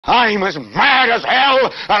I'm as mad as hell,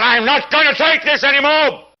 and I'm not going to take this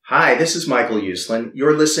anymore! Hi, this is Michael Uslan.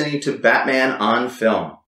 You're listening to Batman on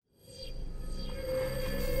Film.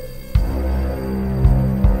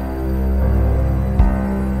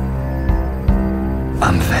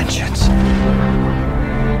 I'm vengeance.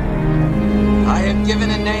 I have given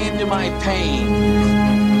a name to my pain.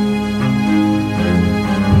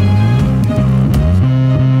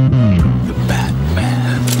 The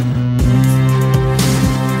Batman.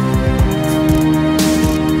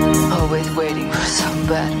 Always waiting for some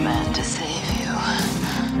Batman to save you.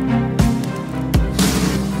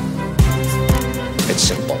 It's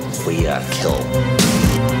simple. We kill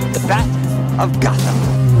the Bat of Gotham.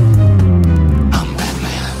 I'm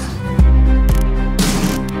Batman.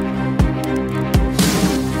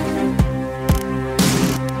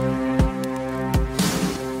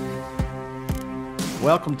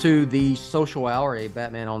 Welcome to the Social Hour, a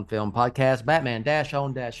Batman on Film podcast,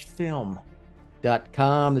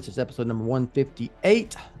 batman-on-film.com. This is episode number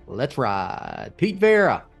 158. Let's ride. Pete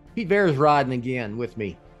Verra. Pete Verra's riding again with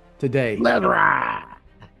me today. Let's ride.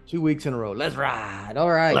 2 weeks in a row. Let's ride. All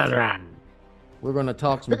right. Let's ride. We're going to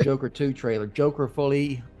talk some Joker 2 trailer. Joker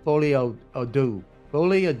Folie Ado.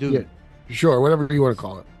 Folie Ado. Yeah, sure, whatever you want to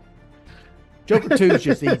call it. Joker 2 is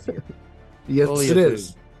just easier. Yes, Folie it Ado.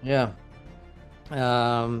 is. Yeah.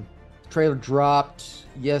 Trailer dropped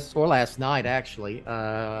last night actually,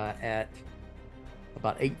 at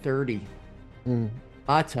about 8:30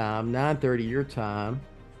 my time, 9:30 your time.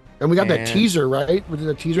 And we got that teaser, right? Was it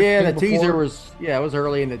a teaser? Yeah, the teaser was it was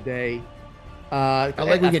early in the day. I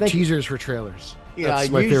get teasers for trailers. Yeah, that's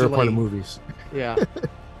my favorite part of movies. Yeah.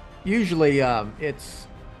 Usually it's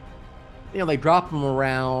they drop them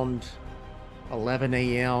around 11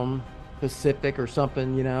 a.m. Pacific or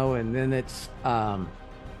something, and then it's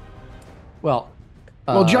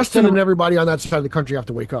Justin and everybody on that side of the country have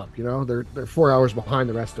to wake up. They're 4 hours behind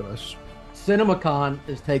the rest of us. CinemaCon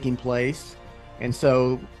is taking place, and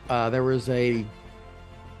so there was a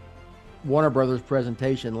Warner Brothers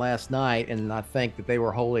presentation last night, and I think that they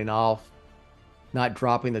were holding off not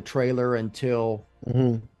dropping the trailer until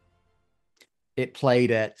it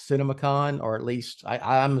played at CinemaCon, or at least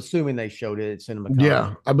I'm assuming they showed it at CinemaCon.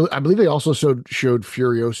 Yeah, I believe they also showed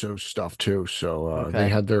Furioso stuff too. So they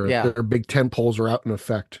had their big tent poles are out in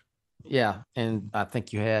effect. Yeah, and I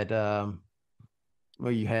think you had of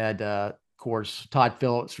course Todd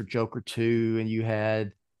Phillips for Joker 2, and you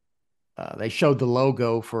had they showed the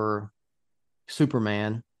logo for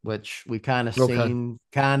Superman, which we kind of seen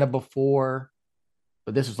kind of before,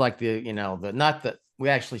 but this was like not that we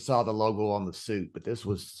actually saw the logo on the suit, but this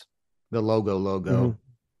was the logo.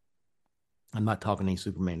 I'm not talking any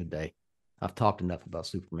Superman today. I've talked enough about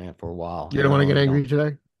Superman for a while. You don't want to get angry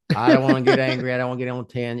today? I don't want to get angry. I don't want to get on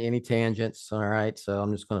any tangents. All right. So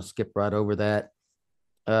I'm just going to skip right over that.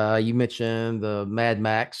 You mentioned the Mad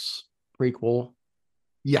Max prequel.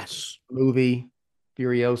 Yes. Movie.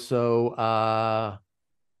 Furioso.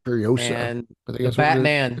 And the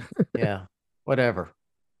Batman. Yeah. Whatever.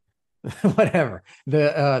 Whatever.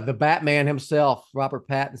 The Batman himself, Robert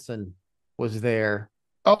Pattinson, was there.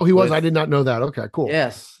 Oh, he was. I did not know that. Okay, cool.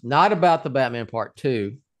 Yes, not about the Batman Part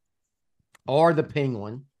 2 or the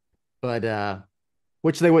Penguin, but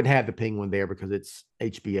which they wouldn't have the Penguin there because it's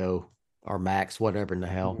HBO or Max, whatever in the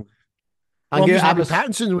hell. Well,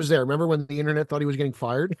 Pattinson was there. Remember when the internet thought he was getting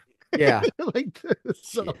fired? Yeah. I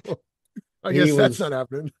guess that's not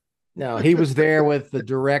happening. No, he was there with the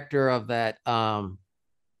director of that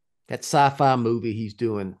that sci-fi movie he's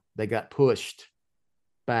doing. They got pushed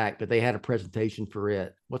back, but they had a presentation for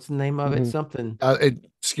it. What's the name of it? Something. It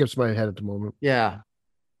skips my head at the moment. Yeah.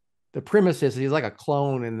 The premise is he's like a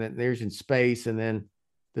clone, and then there's in space, and then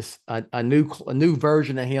this a new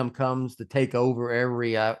version of him comes to take over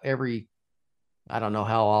every I don't know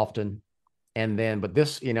how often, and then but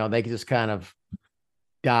this they just kind of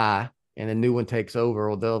die, and a new one takes over.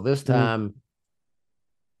 Although this time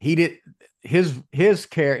he did.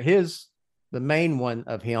 The main one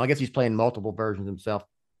of him, I guess he's playing multiple versions himself.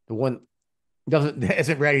 The one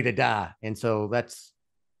isn't ready to die, and so that's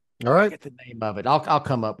all right. Get the name of it. I'll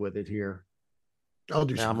come up with it here. I'll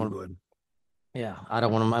do something good. Yeah, I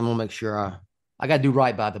don't want to. I'm gonna make sure I got to do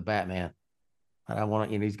right by the Batman. I don't want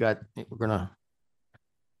to. He's got. We're gonna.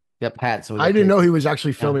 Yep, Pat. So I didn't know he was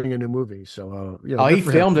actually filming a new movie. So he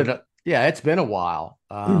filmed it. Yeah, it's been a while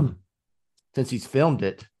since he's filmed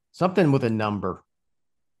it. Something with a number.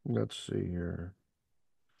 Let's see here.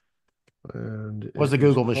 And what's the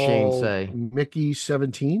Google machine say? Mickey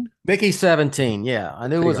 17? Mickey 17, yeah. I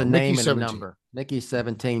knew it was a name and a 17. number. Mickey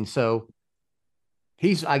 17. So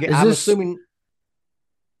I'm assuming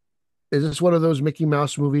Is this one of those Mickey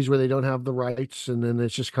Mouse movies where they don't have the rights and then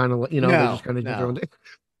it's just kind of, they just kind of do their own thing?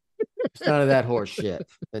 It's none of that horse shit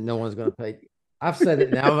that no one's going to pay. I've said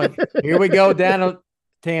it now. Here we go down a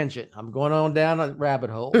tangent. I'm going on down a rabbit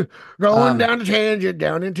hole. Going down a tangent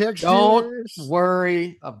down in Texas. Don't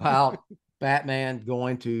worry about Batman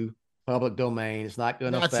going to public domain. It's not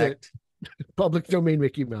going to affect public domain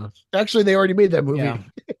Mickey Mouse. Actually, they already made that movie. Yeah.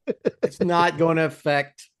 It's not going to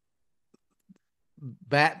affect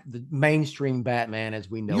the mainstream Batman as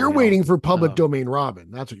we know. You're waiting for public domain Robin.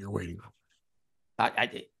 That's what you're waiting for.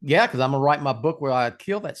 Yeah, because I'm gonna write my book where I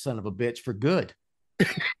kill that son of a bitch for good.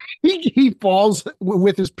 he falls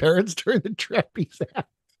with his parents during the trapeze act.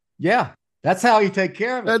 Yeah, that's how you take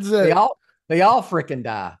care of it. That's it. They all freaking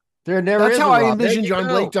die. That's how I envision John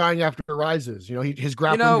Blake dying after Rises. His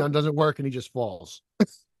grappling gun doesn't work and he just falls.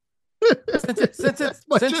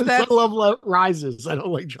 since I love Rises, I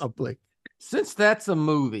don't like John Blake. Since that's a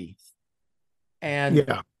movie, and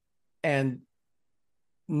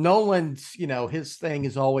Nolan's, his thing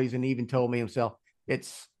is always, and even told me himself,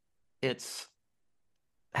 it's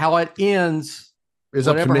how it ends.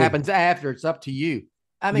 Whatever happens after, it's up to you.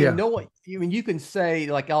 I mean, no one. I mean, you can say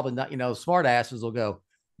like all the smart asses will go,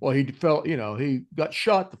 well, he felt, he got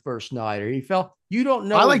shot the first night, or he fell. You don't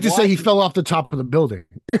know. I like to say he fell off the top of the building.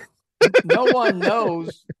 No one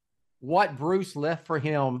knows what Bruce left for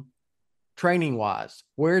him, training wise,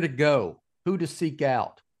 where to go, who to seek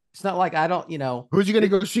out. It's not like I don't, Who's he going to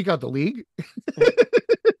go seek out? The League?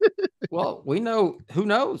 Well, we know. Who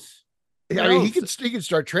knows? I mean, he can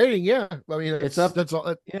start training. Yeah. I mean, it's up. That's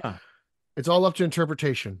all. Yeah. It's all up to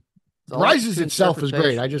interpretation. Rises itself is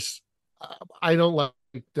great. I don't like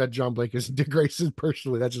that John Blake is Dick Grayson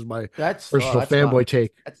personally. That's just my personal fanboy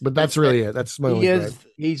take. But that's really it. That's my only.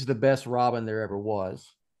 He's the best Robin there ever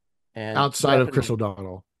was, and outside of Chris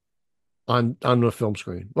O'Donnell on the film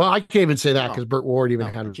screen. Well, I can't even say that because Burt Ward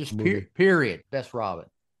had just period. Best Robin,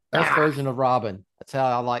 best version of Robin. That's how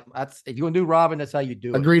I like. That's if you want to do Robin, that's how you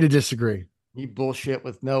do it. Agree to disagree. You bullshit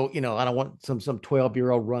with no, I don't want some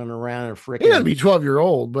 12-year-old running around and freaking. He doesn't be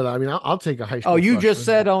 12-year-old, but I mean, I'll take a high school. Oh, you just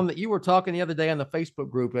said you were talking the other day on the Facebook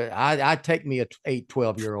group. I'd take me a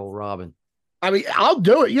 12-year-old Robin. I mean, I'll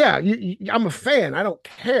do it. Yeah, I'm a fan. I don't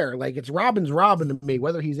care. Like it's Robin's Robin to me,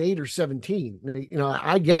 whether he's 8 or 17.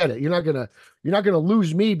 I get it. You're not gonna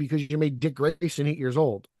lose me because you made Dick Grayson 8 years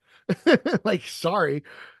old. Like, sorry.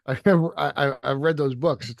 I've read those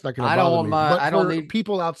books. It's not going to bother me. But I don't need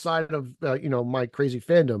people outside of my crazy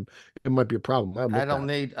fandom. It might be a problem. I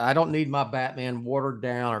don't need my Batman watered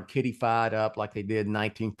down or kiddified up like they did in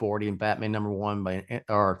 1940 in Batman #1,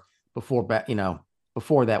 or before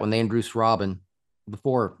before that when they introduced Robin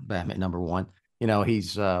before Batman #1.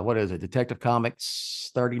 He's what is it? Detective Comics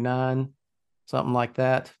 39, something like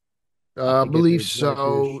that. I believe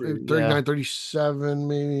so. 39, 37,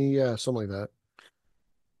 maybe. Yeah, something like that.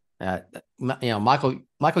 Michael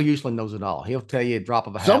Uslan knows it all. He'll tell you a drop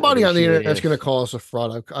of a hat. Somebody on the internet that's going to call us a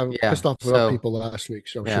fraud. I'm pissed off about people last week.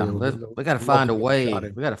 So we got to find a way.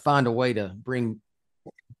 We got to find a way to bring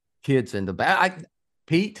kids into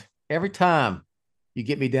Pete. Every time you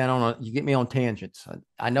get me on tangents.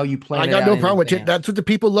 I know you plan. I got no problem with it. That's what the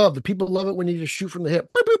people love. The people love it when you just shoot from the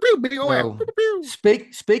hip.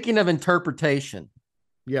 Speaking of interpretation,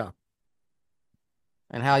 and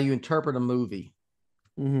how you interpret a movie.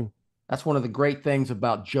 Mm-hmm. That's one of the great things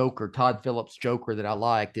about Joker, Todd Phillips' Joker, that I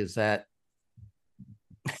liked, is that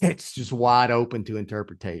it's just wide open to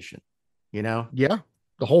interpretation. Yeah,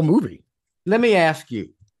 the whole movie. Let me ask you.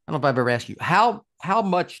 I don't know if I've ever asked you how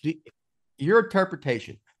much your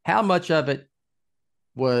interpretation. How much of it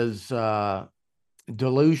was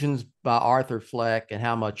delusions by Arthur Fleck, and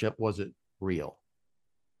how much was it real?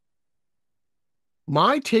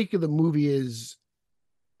 My take of the movie is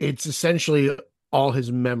it's essentially all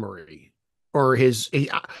his memory, or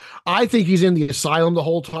I think he's in the asylum the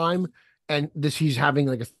whole time, and he's having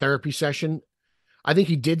like a therapy session. I think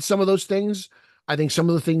he did some of those things. I think some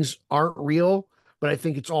of the things aren't real, but I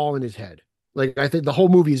think it's all in his head. Like, I think the whole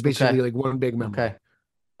movie is basically like one big memory.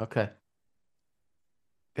 Okay,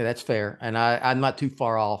 that's fair. And I'm not too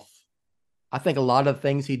far off. I think a lot of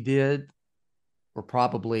things he did were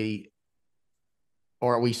probably,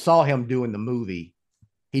 or we saw him do in the movie,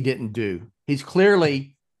 he didn't do. He's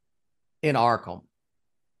clearly in Arkham,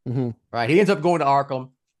 right? He ends up going to Arkham.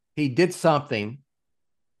 He did something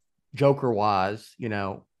Joker-wise,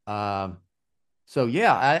 So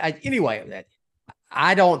yeah, anyway,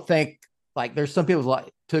 I don't think, like, there's some people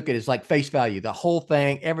took it as like face value. The whole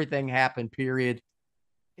thing, everything happened, period.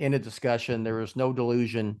 In a discussion, there was no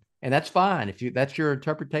delusion, and that's fine. If that's your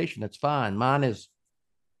interpretation, that's fine. Mine is,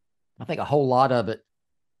 I think a whole lot of it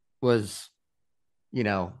was,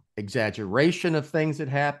 exaggeration of things that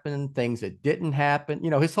happened, things that didn't happen.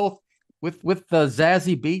 His whole with the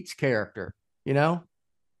Zazie Beetz character, he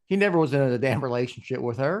never was in a damn relationship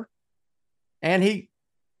with her. And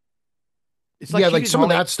it's like, like some of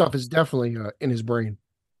that stuff is definitely in his brain.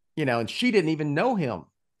 And she didn't even know him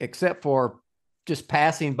except for just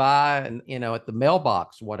passing by and, at the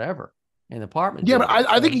mailbox, whatever, in the apartment. Yeah, but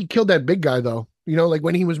I think he killed that big guy though. Like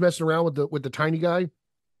when he was messing around with the tiny guy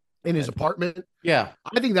in his apartment. Yeah.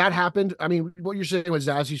 I think that happened. I mean, what you're saying with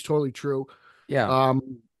Zazzy's totally true. Yeah.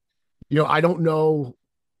 I don't know.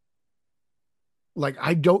 Like,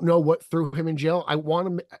 I don't know what threw him in jail. I want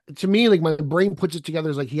him to me, like my brain puts it together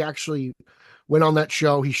as like he actually went on that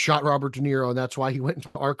show. He shot Robert De Niro, and that's why he went into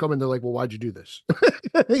Arkham. And they're like, "Well, why'd you do this?"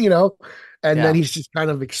 And then he's just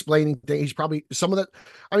kind of explaining things. He's probably some of that.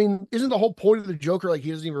 I mean, isn't the whole point of the Joker like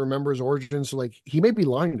he doesn't even remember his origins? So like he may be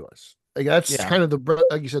lying to us. Like that's kind of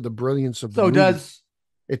like you said, the brilliance of.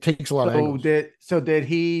 It takes a lot of angles. Did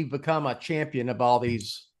he become a champion of all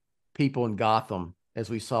these people in Gotham as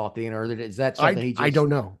we saw at the end? Or is that something I don't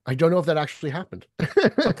know. I don't know if that actually happened.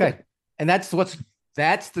 Okay. And that's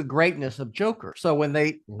the greatness of Joker. So when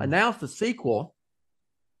they announced the sequel,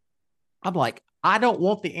 I'm like, I don't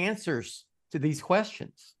want the answers to these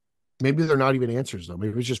questions. Maybe they're not even answers though.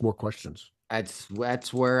 Maybe it's just more questions. That's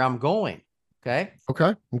where I'm going. Okay.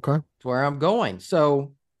 That's where I'm going.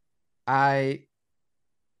 So I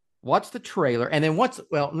watched the trailer, and then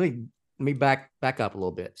let me back up a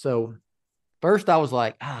little bit. So first I was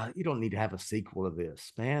like, you don't need to have a sequel to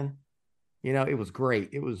this, man. It was great.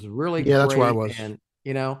 It was really great. That's where I was. And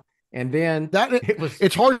and then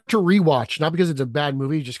it's hard to rewatch, not because it's a bad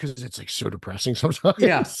movie, just because it's like so depressing sometimes.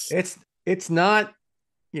 Yeah. It's not,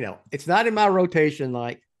 it's not in my rotation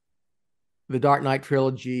like the Dark Knight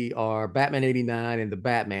trilogy or Batman 89 and the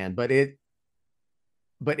Batman, but it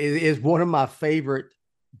is one of my favorite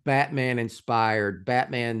Batman inspired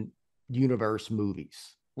Batman universe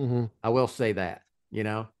movies. Mm-hmm. I will say that,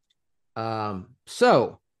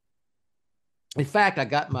 so in fact, I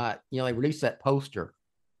got my, they released that poster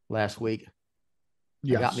last week.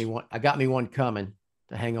 Yes. I got me one coming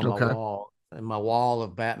to hang on my wall, and my wall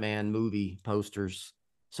of Batman movie posters.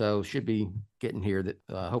 So should be getting here that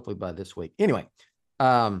hopefully by this week. Anyway,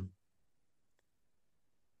 but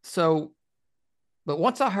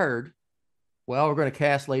once I heard, well, we're going to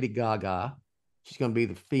cast Lady Gaga. She's going to be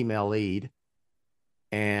the female lead,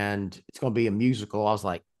 and it's going to be a musical. I was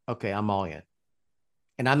like, okay, I'm all in.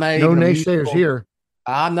 And I'm not no naysayers here.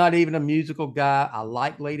 I'm not even a musical guy. I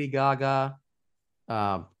like Lady Gaga.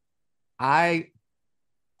 I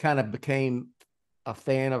kind of became a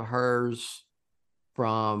fan of hers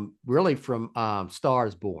from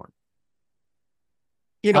Stars Born.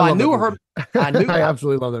 I knew her. I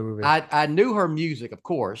absolutely love that movie. I knew her music, of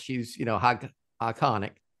course. She's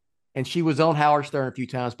iconic, and she was on Howard Stern a few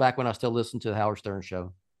times back when I still listened to the Howard Stern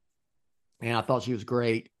show, and I thought she was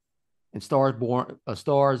great. And Stars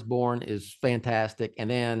Born is fantastic. And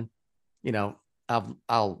then,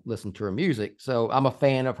 I'll listen to her music. So I'm a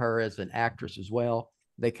fan of her as an actress as well.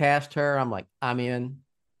 They cast her. I'm like, I'm in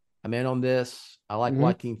on this. I like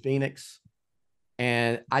Joaquin Phoenix.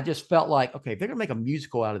 And I just felt like, okay, if they're going to make a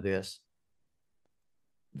musical out of this,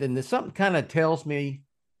 then there's something kind of tells me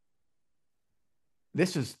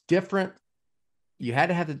this is different. You had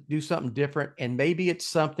to have to do something different. And maybe it's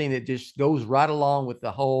something that just goes right along with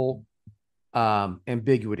the whole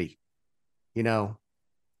ambiguity,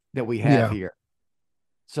 that we have here.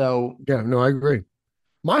 So I agree.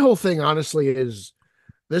 My whole thing, honestly, is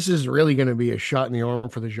this is really going to be a shot in the arm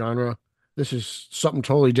for the genre. This is something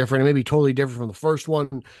totally different. It may be totally different from the first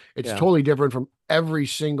one. It's totally different from every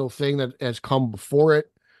single thing that has come before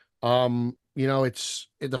it. It's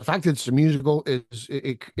the fact that it's a musical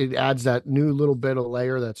it adds that new little bit of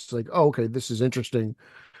layer that's like, oh, okay, this is interesting.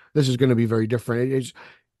 This is going to be very different.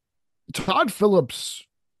 Todd Phillips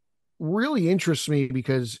really interests me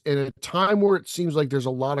because in a time where it seems like there's a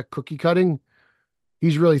lot of cookie cutting,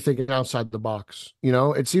 he's really thinking outside the box.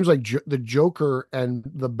 It seems like the Joker and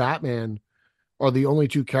the Batman are the only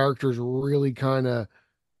two characters really kind of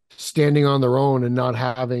standing on their own and not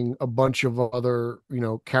having a bunch of other,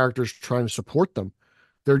 characters trying to support them.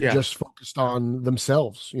 They're just focused on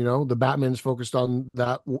themselves. The Batman's focused on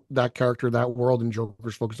that character, that world, and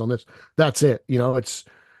Joker's focused on this. That's it. It's,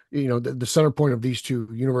 the center point of these two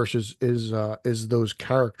universes is those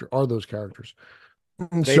characters.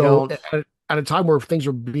 So at a time where things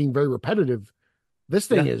are being very repetitive, this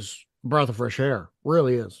thing is a breath of fresh air.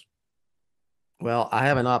 Really is. Well, I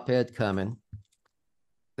have an op-ed coming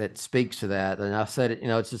that speaks to that. And I've said it,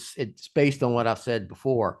 it's based on what I've said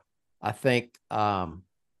before. I think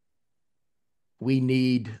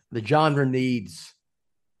the genre needs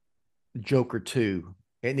Joker 2.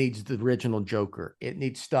 It needs the original Joker. It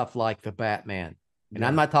needs stuff like the Batman. And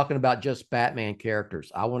I'm not talking about just Batman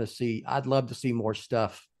characters. I'd love to see more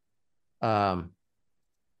stuff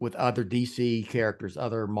with other DC characters,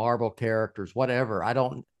 other Marvel characters, whatever. I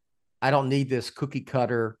don't need this cookie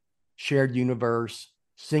cutter shared universe,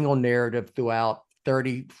 single narrative throughout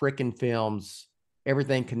 30 freaking films.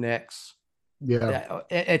 Everything connects. Yeah.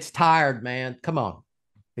 It's tired, man. Come on.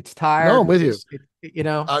 It's tired. No, I'm with you.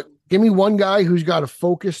 Give me one guy who's got a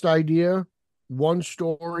focused idea, one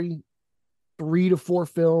story, 3 to 4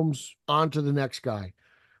 films, on to the next guy.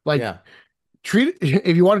 Like, treat it,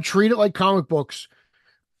 if you want to treat it like comic books,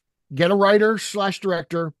 get a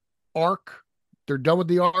writer/director, arc. They're done with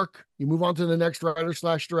the arc. You move on to the next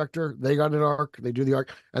writer/director. They got an arc. They do the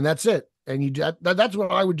arc, and that's it. And that's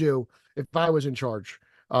what I would do if I was in charge.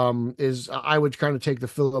 Is I would kind of take the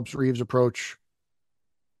Phillips Reeves approach.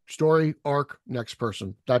 Story, arc, next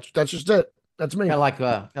person. That's just it. That's me. Kind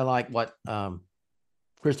of like what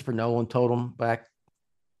Christopher Nolan told him back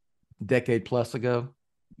a decade plus ago.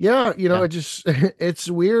 Yeah, it's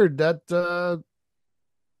weird that that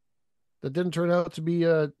didn't turn out to be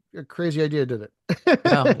a crazy idea, did it?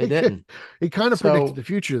 No, it didn't. He kind of predicted the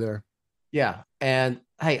future there. Yeah, and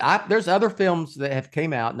hey, there's other films that have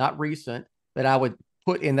came out, not recent, that I would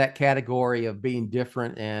put in that category of being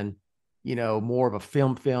different and more of a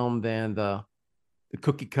film than the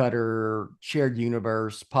cookie cutter shared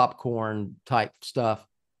universe popcorn type stuff.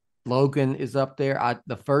 Logan is up there.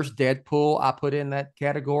 The first Deadpool I put in that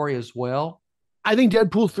category as well. I think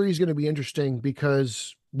Deadpool 3 is going to be interesting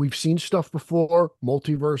because we've seen stuff before,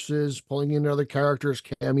 multiverses, pulling in other characters,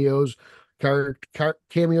 cameos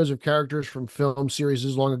of characters from film series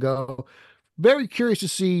long ago. Very curious to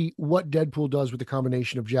see what Deadpool does with the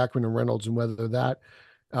combination of Jackman and Reynolds and whether that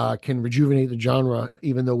can rejuvenate the genre,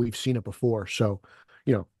 even though we've seen it before. So,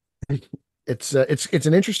 it's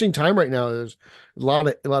an interesting time right now. There's a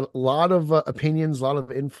lot of opinions, a lot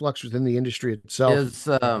of influx within the industry itself.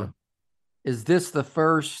 Is this the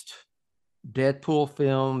first Deadpool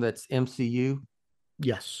film that's MCU?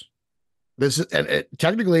 Yes.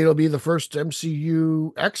 Technically it'll be the first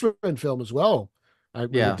MCU X-Men film as well.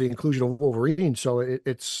 With the inclusion of Wolverine. So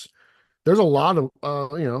there's a lot of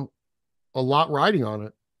a lot riding on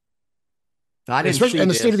it. Especially in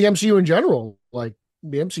the state of the MCU in general. Like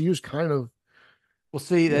the MCU is kind of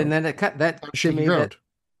and then that shaky ground.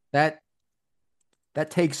 That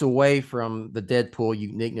takes away from the Deadpool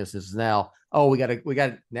uniqueness. Is now we got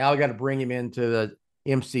to bring him into the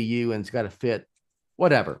MCU and it's got to fit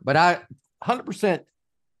whatever. But I 100%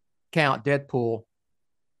 count Deadpool,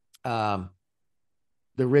 the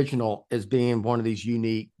original, as being one of these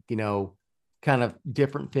unique, kind of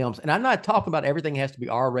different films. And I'm not talking about everything has to be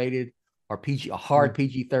R-rated or PG, a hard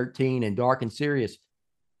PG-13 and dark and serious.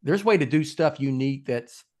 There's a way to do stuff unique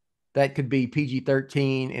that could be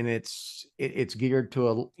PG-13 and it's geared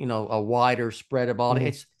to a wider spread of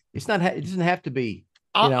audience. It doesn't have to be.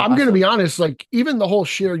 I'm going to be honest, like even the whole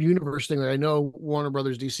shared universe thing, I know Warner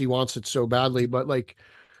Brothers DC wants it so badly, but like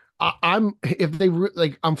I'm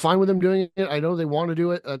fine with them doing it. I know they want to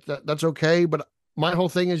do it. That's okay. But my whole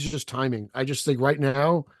thing is just timing. I just think right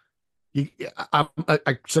now, I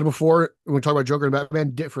said it before, when we talk about Joker and Batman,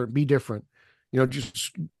 be different.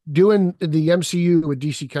 Just doing the MCU with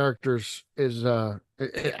DC characters is, I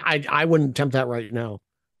wouldn't attempt that right now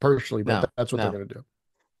personally, but that's what they're going to do.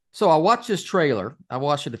 So I watched this trailer. I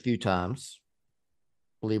watched it a few times,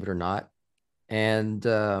 believe it or not. And,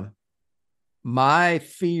 my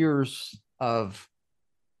fears of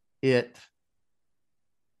it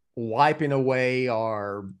wiping away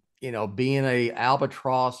or, being a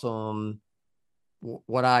albatross on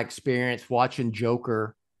what I experienced watching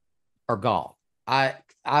Joker are gone. I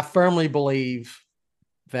firmly believe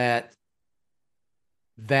that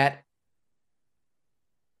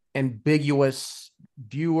ambiguous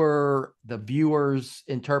the viewer's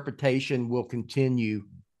interpretation will continue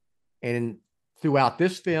and throughout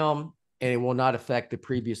this film, and it will not affect the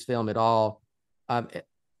previous film at all. I'm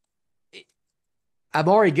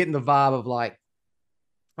already getting the vibe of like,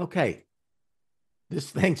 okay,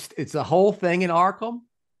 it's a whole thing in Arkham.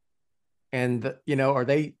 And, are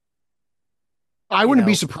they? I wouldn't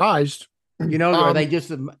be surprised. Are they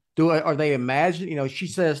just are they imagine? She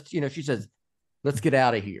says, let's get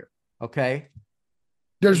out of here. Okay.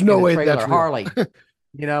 There's no way that's Harley.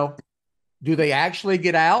 Do they actually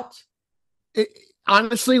get out?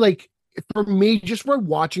 Honestly, like for me, just for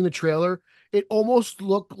watching the trailer, it almost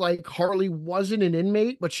looked like Harley wasn't an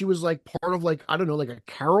inmate, but she was like part of like, I don't know, like a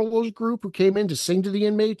carolers group who came in to sing to the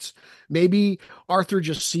inmates. Maybe Arthur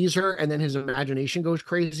just sees her and then his imagination goes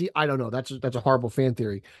crazy. I don't know. That's a horrible fan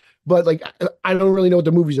theory. But like, I don't really know what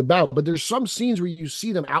the movie's about, but there's some scenes where you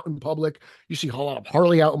see them out in public. You see a lot of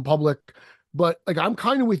Harley out in public, but like, I'm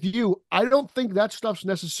kind of with you. I don't think that stuff's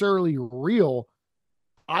necessarily real.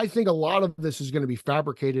 I think a lot of this is going to be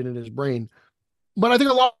fabricated in his brain. But I think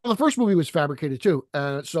a lot of the first movie was fabricated too.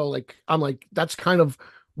 So like, I'm like, that's kind of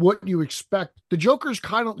what you expect. The Joker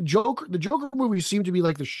movies seem to be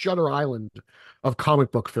like the Shutter Island of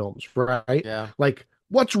comic book films, right? Yeah. Like,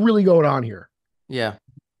 what's really going on here? Yeah.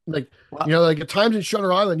 Like, like at times in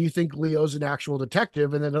Shutter Island, you think Leo's an actual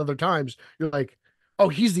detective. And then other times you're like, oh,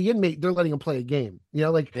 he's the inmate. They're letting him play a game.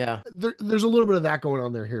 Like, yeah, there's a little bit of that going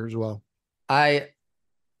on there here as well. I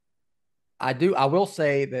will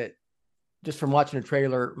say that just from watching the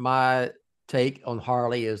trailer, my take on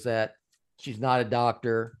Harley is that she's not a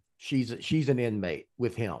doctor. She's an inmate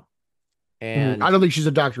with him. And I don't think she's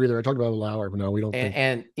a doctor either. I talked about it last hour, but no, we don't think.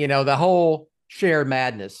 And the whole shared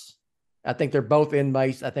madness. I think they're both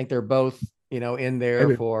inmates. I think they're both, in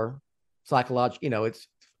there for psychological, it's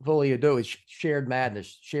fully it's shared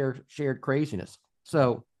madness, shared craziness.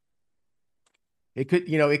 So it could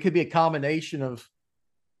be a combination of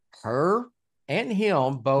her and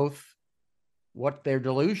him, both what their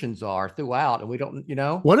delusions are throughout, and we don't,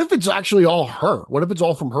 What if it's actually all her? What if it's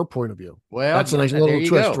all from her point of view? Well, that's a nice little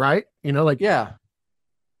twist, right? Yeah,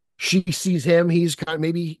 she sees him. He's kind of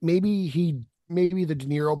maybe the De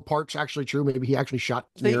Niro part's actually true. Maybe he actually shot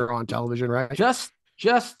De Niro on television, right? Just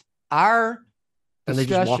our and they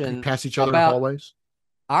just walk past each other in hallways.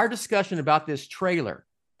 Our discussion about this trailer,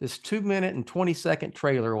 this 2-minute and 20-second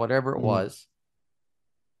trailer, whatever it was,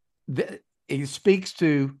 it speaks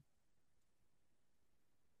to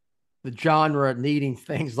the genre needing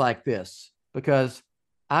things like this, because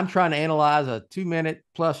I'm trying to analyze a 2-minute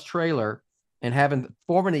plus trailer and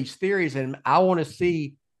forming these theories, and I want to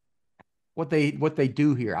see what they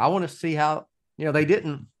do here. I want to see how,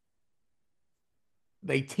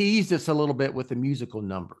 they teased us a little bit with the musical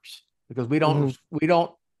numbers, because we don't see.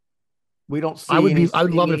 I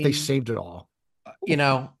would love it if they saved it all. They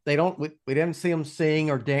don't. We didn't see them sing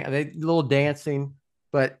or dance. They a little dancing,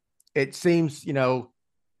 but it seems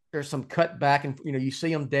there's some cut back, and you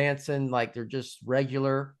see them dancing like they're just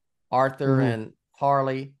regular Arthur and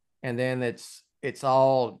Harley, and then it's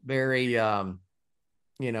all very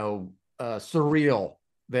surreal.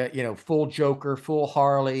 That full Joker, full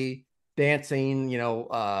Harley dancing.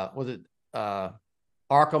 Was it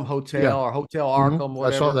Arkham Hotel or Hotel Arkham?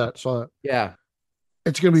 Whatever. I saw that. Yeah,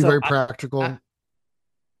 it's going to be very practical.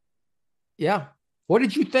 Yeah. What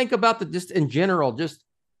did you think about just in general? Just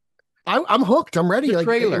I'm hooked. I'm ready. The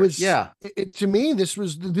trailer. To me, this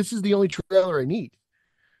is the only trailer I need.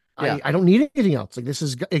 Yeah. I don't need anything else. Like,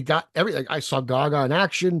 it got everything. I saw Gaga in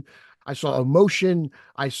action. I saw emotion.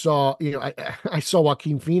 I saw, I saw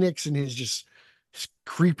Joaquin Phoenix and his just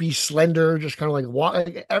creepy, slender, just kind of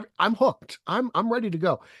like, I'm hooked. I'm ready to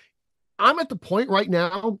go. I'm at the point right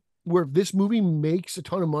now where if this movie makes a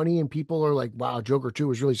ton of money and people are like, wow, Joker 2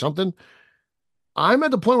 is really something. I'm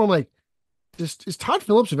at the point where I'm like, is Todd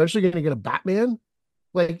Phillips eventually going to get a Batman?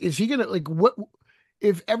 Like, is he going to, like, what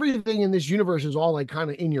if everything in this universe is all like kind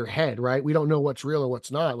of in your head, right? We don't know what's real or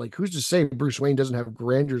what's not. Like, who's to say Bruce Wayne doesn't have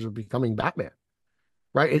grandeurs of becoming Batman,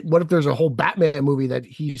 right? What if there's a whole Batman movie that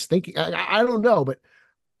he's thinking? I don't know, but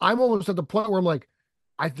I'm almost at the point where I'm like,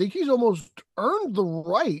 I think he's almost earned the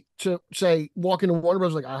right to say, walk into Warner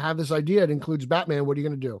Bros. Like, I have this idea. It includes Batman. What are you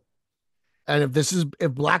going to do? And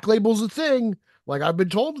if Black Label's a thing, like I've been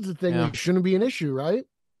told it's a thing, it shouldn't be an issue, right?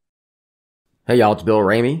 Hey y'all, it's Bill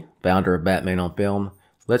Ramey, founder of Batman on Film.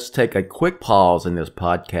 Let's take a quick pause in this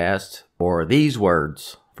podcast for these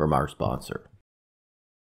words from our sponsor.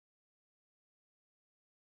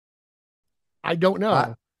 I don't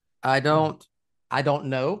know. I don't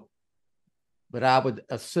know, but I would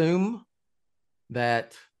assume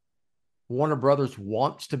that Warner Brothers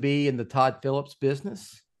wants to be in the Todd Phillips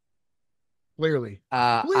business. Clearly.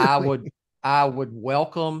 I would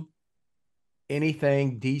welcome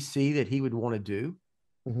anything DC that he would want to do.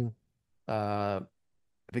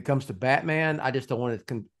 If it comes to Batman, I just don't want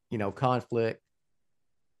to, conflict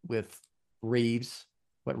with Reeves,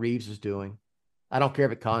 what Reeves is doing. I don't care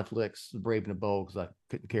if it conflicts the Brave and the Bold, because I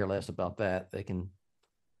couldn't care less about that. They can,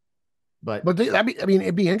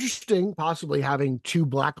 it'd be interesting possibly having two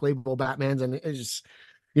Black Label Batmans, and it's just,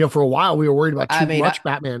 for a while we were worried about too much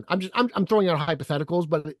Batman. I'm throwing out hypotheticals,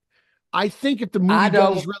 but I think if the movie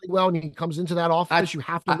does really well and he comes into that office, you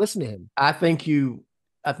have to listen to him. I think he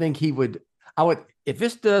would. I would, if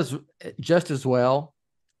this does just as well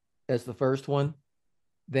as the first one,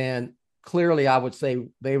 then clearly I would say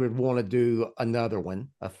they would want to do another one,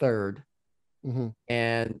 a third. Mm-hmm.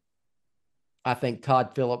 And I think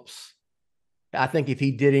Todd Phillips, I think if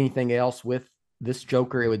he did anything else with this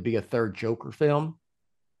Joker, it would be a third Joker film.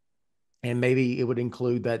 And maybe it would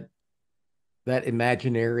include that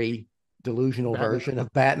imaginary delusional version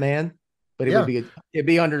of Batman. But it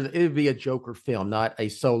would be a Joker film, not a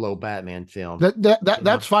solo Batman film.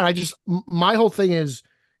 That's fine. My whole thing is,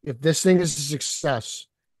 if this thing is a success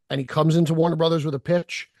and he comes into Warner Brothers with a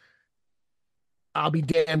pitch, I'll be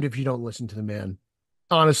damned if you don't listen to the man.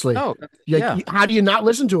 Honestly. Oh, How do you not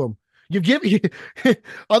listen to him?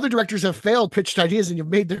 Other directors have failed pitched ideas and you've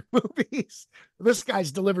made their movies. This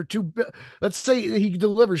guy's delivered let's say he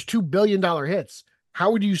delivers $2 billion hits.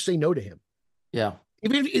 How would you say no to him? Yeah.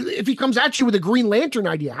 If he comes at you with a Green Lantern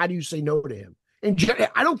idea, how do you say no to him? And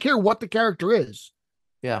I don't care what the character is.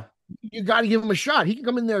 Yeah. You got to give him a shot. He can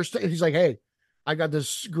come in there. He's like, hey, I got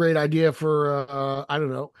this great idea for, I don't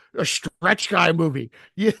know, a Stretch Guy movie.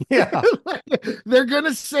 Yeah. They're going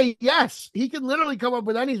to say yes. He can literally come up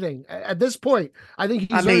with anything at this point. I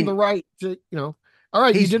think he's earned the right to, all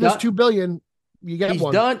right, he did his $2 billion. You get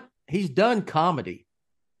one. He's done comedy.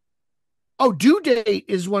 Oh, Due Date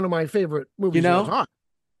is one of my favorite movies of all time.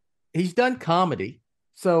 He's done comedy.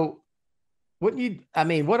 So wouldn't you,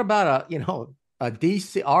 what about a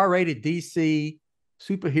DC, R-rated DC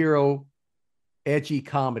superhero edgy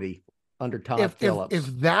comedy under Todd Phillips? If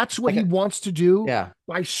that's what he wants to do,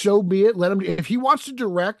 why so be it. Let him. If he wants to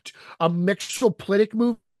direct a mixoplitic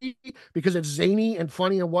movie because it's zany and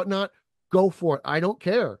funny and whatnot, go for it. I don't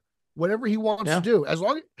care. Whatever he wants to do, as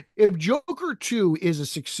long as if Joker 2 is a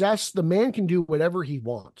success, the man can do whatever he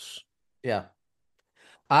wants. Yeah,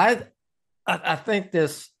 I think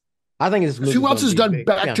this. I think this movie. Who else has done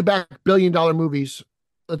back-to-back billion-dollar movies?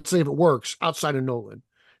 Let's say if it works outside of Nolan,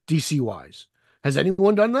 DC wise, has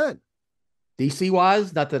anyone done that? DC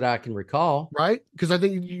wise, not that I can recall. Right, because I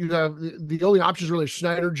think you have the only options really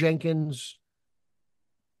Snyder, Jenkins.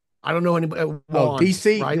 I don't know anybody.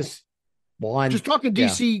 DC, right? Just talking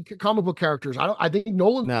DC comic book characters. I think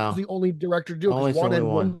Nolan was the only director to do it. One had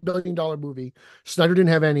 $1 billion movie. Snyder didn't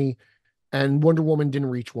have any, and Wonder Woman didn't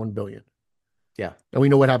reach 1 billion. Yeah, and we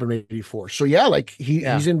know what happened in '84. So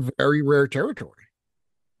he's in very rare territory.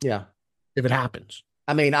 Yeah, if it happens.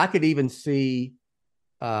 I could even see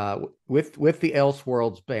with the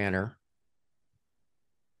Elseworlds banner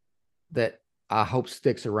that I hope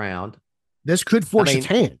sticks around. This could force its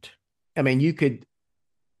hand.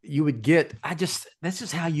 You would get, this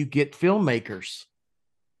is how you get filmmakers.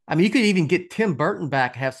 You could even get Tim Burton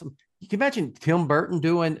back, you can imagine Tim Burton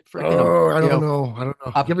doing. I don't know.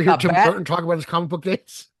 You ever hear Tim Burton talk about his comic book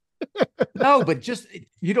days? No, but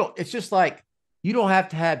it's just like, you don't have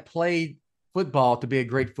to have played football to be a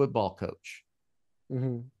great football coach.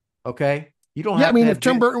 Mm-hmm. Okay. You don't have if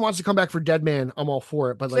Tim Burton wants to come back for Dead Man, I'm all for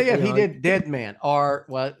it. But say if he did Dead Man,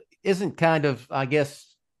 isn't kind of, I guess,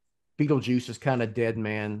 Beetlejuice is kind of Dead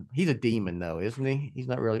Man. He's a demon, though, isn't he? He's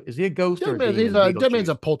not really. Is he a ghost or a demon? Dead Man's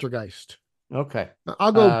a poltergeist. Okay,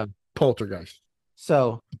 I'll go poltergeist.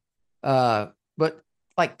 So, but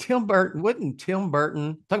like Tim Burton, wouldn't Tim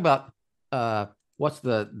Burton talk about what's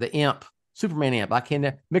the imp? Superman imp. I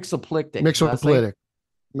can't. Mixoplitic.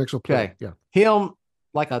 Okay. Yeah. Him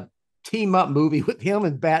like a team up movie with him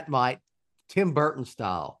and Batmite. Tim Burton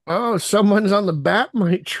style. Oh, someone's on the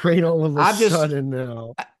Batmite train all of a sudden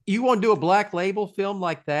now. You want to do a Black Label film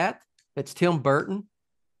like that? That's Tim Burton.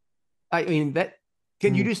 Can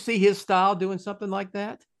you just see his style doing something like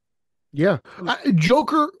that? Yeah.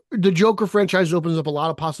 The Joker franchise opens up a lot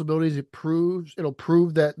of possibilities. It'll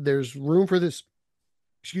prove that there's room for this,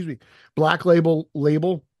 Black Label.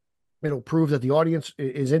 It'll prove that the audience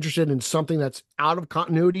is interested in something that's out of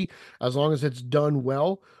continuity as long as it's done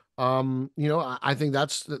well. I think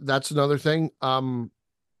that's another thing.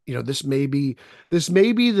 This may be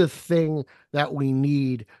the thing that we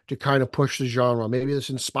need to kind of push the genre. Maybe this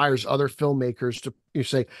inspires other filmmakers to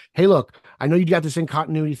say, hey, look, I know you got this in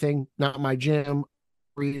continuity thing, not my jam,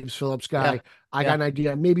 Reeves Phillips guy. Yeah. I got an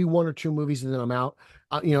idea, maybe 1 or 2 movies and then I'm out.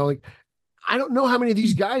 I don't know how many of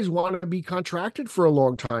these guys want to be contracted for a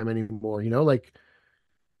long time anymore.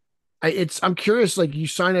 I'm curious, like you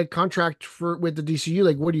sign a contract with the DCU,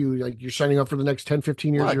 like what do you, like you're signing up for the next 10,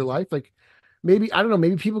 15 years of your life? Like maybe, I don't know,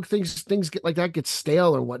 maybe people think things get like that get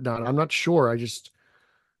stale or whatnot. I'm not sure.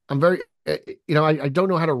 I'm very, I don't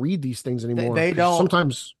know how to read these things anymore. They don't.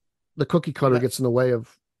 Sometimes the cookie cutter gets in the way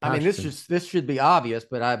of. This should be obvious,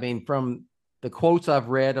 but from the quotes I've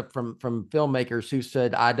read from filmmakers who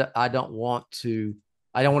said, I don't want to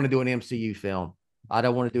I don't want to do an MCU film. I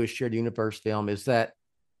don't want to do a shared universe film. Is that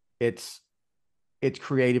it's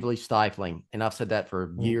creatively stifling, and I've said that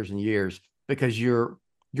for years and years, because you're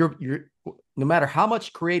no matter how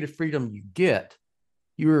much creative freedom you get,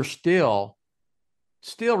 you're still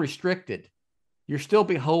restricted. You're still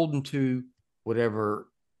beholden to whatever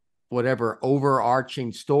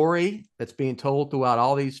overarching story that's being told throughout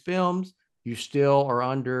all these films. You still are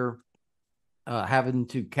under having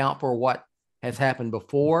to count for what has happened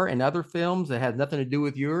before in other films that has nothing to do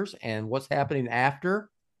with yours, and what's happening after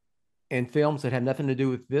in films that have nothing to do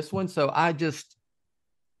with this one. So I think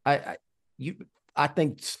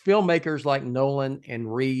filmmakers like Nolan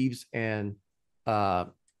and Reeves and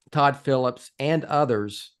Todd Phillips and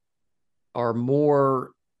others are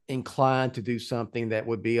more inclined to do something that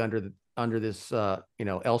would be under this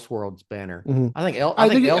Elseworlds banner. Mhm. I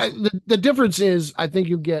think the difference is, I think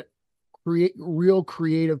you get real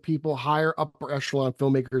creative people, higher upper echelon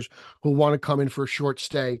filmmakers who want to come in for a short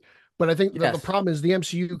stay. But I think the problem is the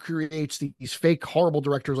MCU creates these fake, horrible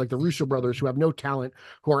directors like the Russo brothers who have no talent,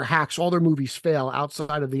 who are hacks. All their movies fail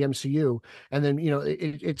outside of the MCU. And then,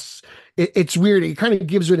 it's weird. It kind of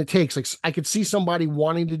gives what it takes. Like, I could see somebody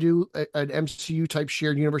wanting to do an MCU type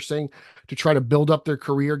shared universe thing to try to build up their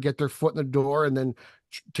career, get their foot in the door, and then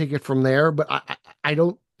take it from there. But I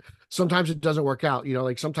don't. Sometimes it doesn't work out.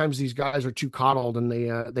 Like sometimes these guys are too coddled, and they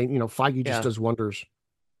Feige just does wonders.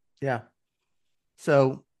 Yeah.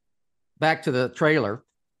 So back to the trailer.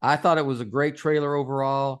 I thought it was a great trailer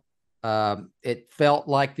overall. It felt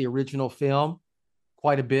like the original film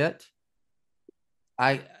quite a bit.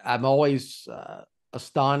 I'm always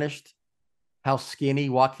astonished how skinny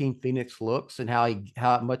Joaquin Phoenix looks and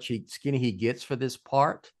how much skinny he gets for this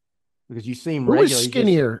part, because you seem Who regularly was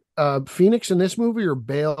skinnier, Phoenix in this movie or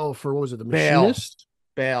Bale for, what was it, The Machinist?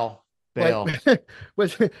 Bale. What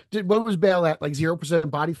was Bale at? Like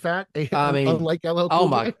 0% body fat? I mean, unlike LL Cool oh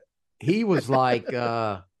my, J? he was like,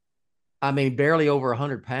 barely over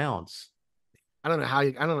 100 pounds. I don't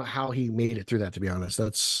know how he made it through that, to be honest.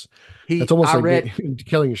 That's He almost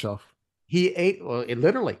killing yourself. He ate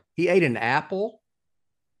an apple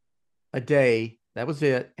a day. That was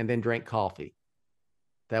it. And then drank coffee.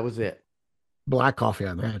 That was it. Black coffee,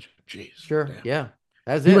 I imagine. Jeez. Sure. Damn. Yeah.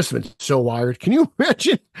 That's He it. must have been so wired. Can you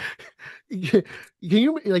imagine? Can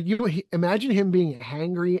you imagine him being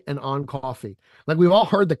hangry and on coffee? Like, we've all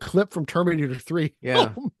heard the clip from Terminator 3.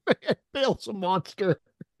 Yeah. Oh, man, Bale's a monster.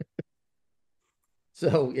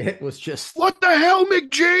 So it was just, what the hell,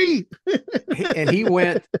 McG? and he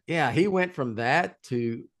went from that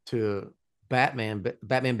to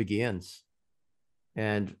Batman Begins,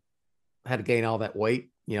 and had to gain all that weight,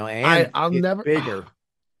 and I'll never bigger.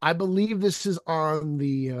 I believe this is on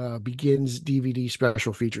the Begins DVD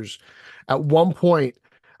special features. At one point,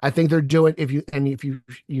 I think they're doing, if you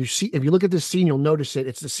look at this scene, you'll notice it.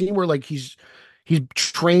 It's the scene where, like, he's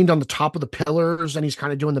trained on the top of the pillars and he's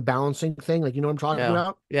kind of doing the balancing thing. Like, you know what I'm talking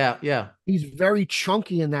about? Yeah. Yeah. He's very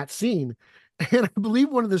chunky in that scene. And I believe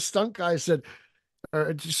one of the stunt guys said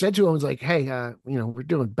to him, was like, hey, we're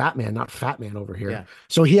doing Batman, not Fat Man over here. Yeah.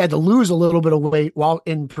 So he had to lose a little bit of weight while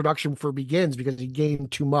in production for Begins because he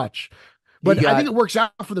gained too much. But I think it works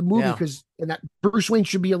out for the movie, because that Bruce Wayne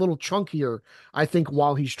should be a little chunkier, I think,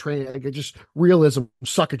 while he's training. Like, it just realism.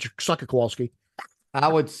 Suck it, Kowalski. I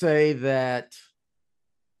would say that,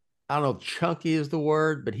 I don't know if chunky is the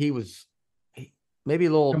word, but he was maybe a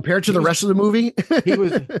little compared to the rest of the movie.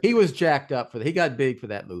 he was jacked up he got big for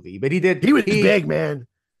that movie, but he was big, man.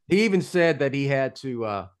 He even said that he had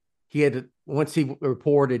to once he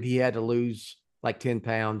reported, he had to lose like 10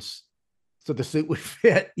 pounds so the suit would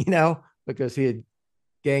fit, because he had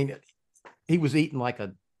gained, he was eating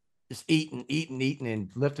just eating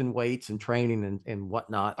and lifting weights and training and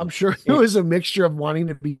whatnot. I'm sure it was a mixture of wanting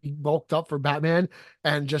to be bulked up for Batman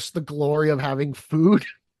and just the glory of having food.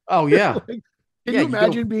 Oh yeah. Can you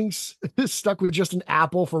imagine being stuck with just an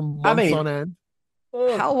apple for months on end?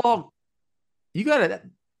 How long? You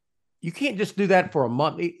can't just do that for a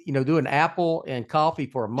month. Do an apple and coffee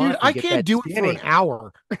for a month. Dude, I can't do it for an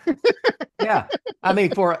hour. Yeah.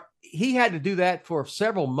 He had to do that for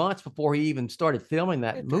several months before he even started filming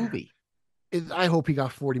that movie. I hope he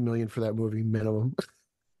got 40 million for that movie minimum.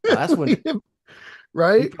 Well, that's when,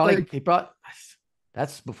 right?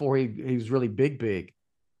 That's before he was really big.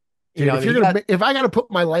 Dude, if I got to put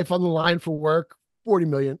my life on the line for work, 40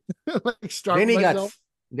 million.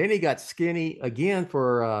 Then he got skinny again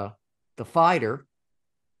for The Fighter.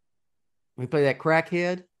 He played that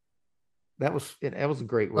crackhead. That was a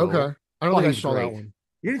great role. Okay, I don't think I saw that one.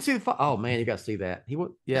 You didn't see the? Oh man, you got to see that. He's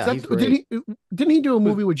great. Didn't he do a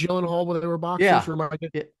movie with Gyllenhaal where they were boxers?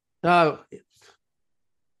 Yeah. No,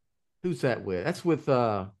 Who's that with? That's with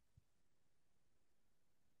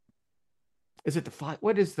is it the fight?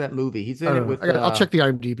 What is that movie? He's in it with I'll check the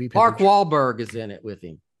IMDb page. Mark Wahlberg is in it with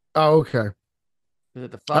him. Oh, okay. Is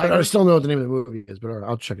it the fight? I still know what the name of the movie is, but all right,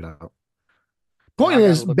 I'll check it out. Point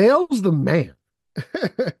is, Bale's the man.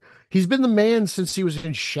 He's been the man since he was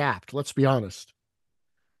in Shaft. Let's be honest.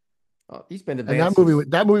 He's been the man.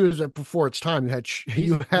 And that movie was before its time.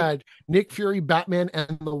 You had Nick Fury, Batman,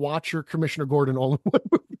 and the Watcher, Commissioner Gordon, all in one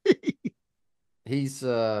movie. He's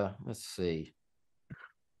let's see.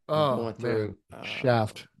 Oh, man.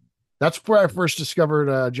 Shaft. That's where I first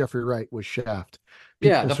discovered Jeffrey Wright was Shaft.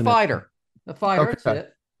 Yeah, The Fighter. The Fighter. Okay. That's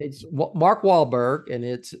it. It's Mark Wahlberg, and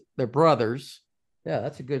it's their brothers. Yeah,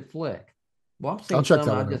 that's a good flick. Well, I'll check that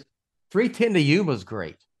one out. 310 to Yuma's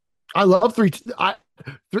great. I love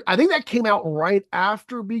I think that came out right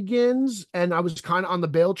after Begins, and I was kind of on the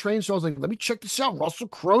Bale train, so I was like, let me check this out. Russell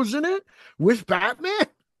Crowe's in it with Batman.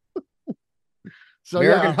 So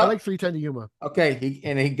I like 310 to Yuma. Okay,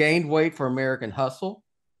 he gained weight for American Hustle.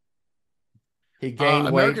 He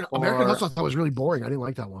gained weight for American Hustle. I thought was really boring. I didn't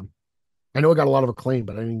like that one. I know it got a lot of acclame,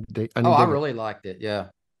 but I didn't. I really liked it. Yeah,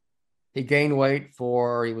 he gained weight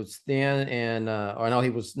for he was thin and or no, he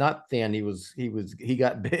was not thin. He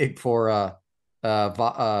got big for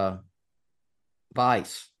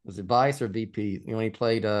Vice. Was it Vice or VP? You know, he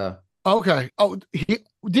played. Okay. Oh,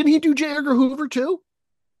 didn't he do J. Edgar Hoover too?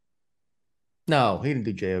 No, he didn't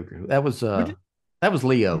do J. Edgar Hoover. That was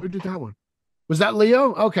Leo. Who did that one? Was that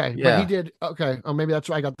Leo? Okay. Yeah. But he did. Okay. Oh, maybe that's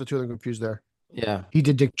why I got the two of them confused there. Yeah. He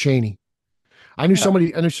did Dick Cheney. I knew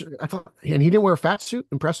somebody. I thought, and he didn't wear a fat suit.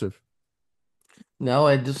 Impressive. No,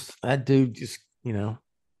 that dude just, he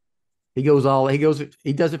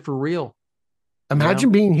does it for real.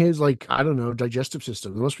 Imagine being his, I don't know, digestive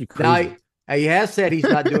system. It must be crazy. Now, he has said he's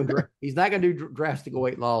not going to do drastic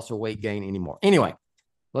weight loss or weight gain anymore. Anyway,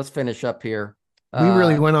 let's finish up here. We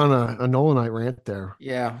really went on a Nolanite rant there.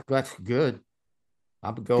 Yeah, that's good.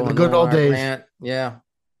 I'm going the good old days. Rant. Yeah,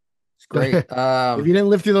 it's great. If you didn't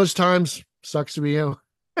live through those times, sucks to be you.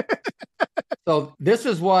 So this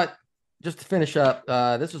is what, just to finish up,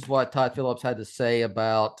 this is what Todd Phillips had to say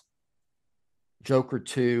about Joker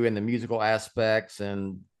 2 and the musical aspects.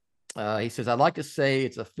 And he says, I'd like to say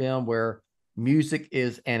it's a film where music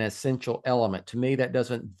is an essential element. To me, that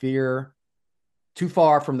doesn't veer too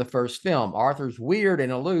far from the first film. Arthur's weird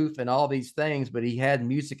and aloof and all these things, but he had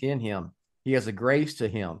music in him. He has a grace to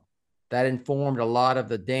him that informed a lot of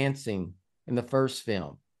the dancing in the first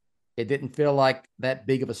film. It didn't feel like that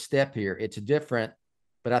big of a step here. It's different,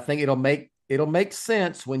 but I think it'll make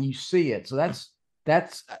sense when you see it. So that's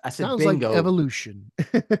I said sounds bingo. Like evolution.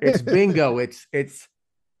 It's bingo. It's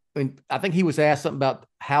I think he was asked something about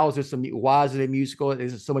why is it a musical?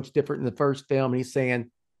 Is it so much different in the first film? And he's saying,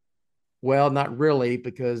 well, not really,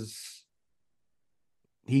 because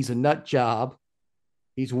he's a nut job.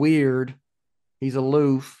 He's weird. He's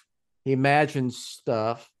aloof. He imagines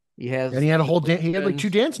stuff. He had a whole he had like 2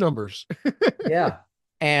 dance numbers. Yeah.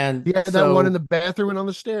 And he had that one in the bathroom and on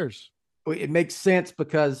the stairs. It makes sense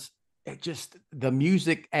because the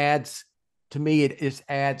music adds to me. It just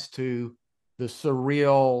adds to the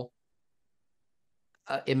surreal,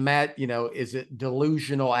 is it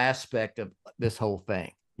delusional aspect of this whole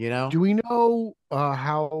thing? Do we know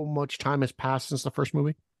how much time has passed since the first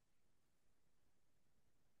movie?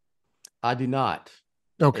 I do not.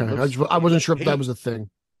 Okay. I wasn't sure if that was a thing.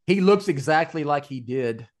 He looks exactly like he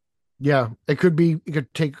did. Yeah. It could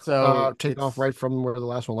take off right from where the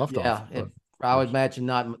last one left off. Yeah. I would imagine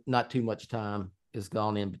not too much time is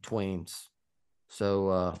gone in between.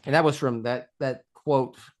 So, and that was from that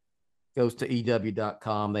quote goes to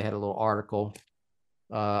EW.com. They had a little article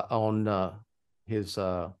on his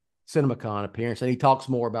CinemaCon appearance, and he talks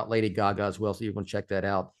more about Lady Gaga as well. So you can check that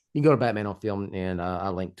out. You can go to Batman on Film, and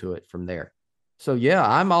I'll link to it from there. So yeah,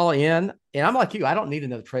 I'm all in, and I'm like you. I don't need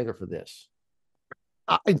another trailer for this.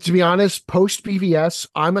 To be honest, post BVS,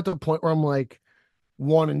 I'm at the point where I'm like,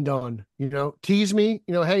 one and done. Tease me.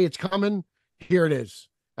 Hey, it's coming. Here it is.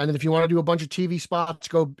 And then if you want to do a bunch of TV spots,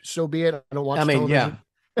 so be it. I don't watch television. Yeah.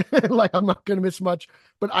 I'm not going to miss much,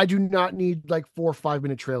 but I do not need 4 or 5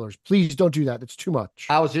 minute trailers. Please don't do that. It's too much.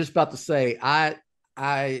 I was just about to say, I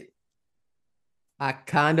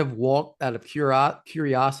kind of want out of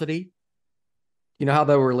curiosity. You know how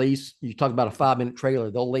they'll release, you talk about a 5 minute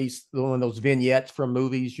trailer, they'll release one of those vignettes from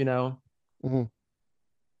movies, Mm-hmm.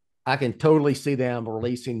 I can totally see them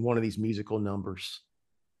releasing one of these musical numbers.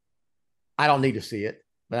 I don't need to see it,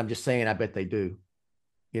 but I'm just saying, I bet they do.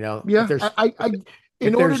 Yeah.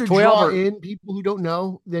 In order to draw in people who don't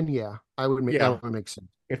know, then yeah, that would make sense.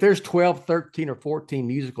 If there's 12, 13, or 14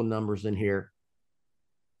 musical numbers in here,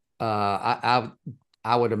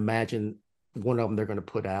 I would imagine one of them they're going to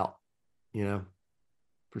put out,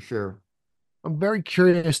 for sure. I'm very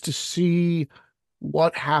curious to see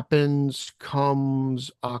what happens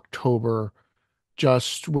comes October,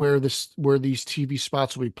 just where these TV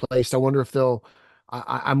spots will be placed. I wonder if they'll,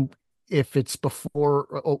 I'm if it's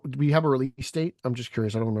before. Oh, do we have a release date? I'm just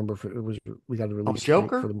curious. I don't remember if it was we got a release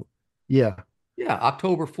Joker? date for the. Yeah. Yeah,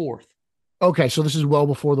 October 4th. Okay, so this is well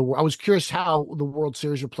before I was curious how the World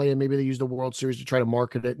Series would play, and maybe they used the World Series to try to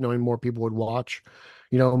market it, knowing more people would watch.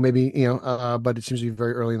 Maybe but it seems to be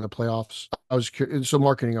very early in the playoffs. I was curious, so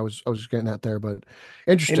marketing. I was getting that there, but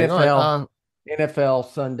interesting.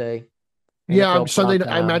 NFL Sunday. Yeah, NFL Sunday.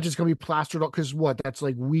 I imagine it's gonna be plastered up because that's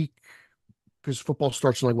like because football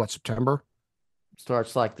starts in like what, September?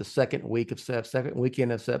 Starts like the second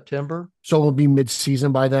weekend of September. So it'll be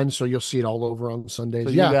mid-season by then. So you'll see it all over on Sundays.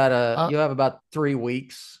 So you have about 3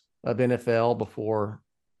 weeks of NFL before.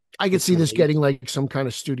 I could see this getting like some kind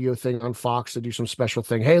of studio thing on Fox to do some special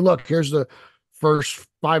thing. Hey, look, here's the first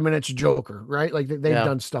 5 minutes of Joker, right? Like they've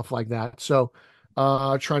done stuff like that. So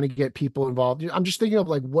trying to get people involved. I'm just thinking of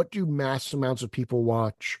like, what do mass amounts of people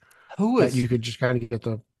watch that you could just kind of get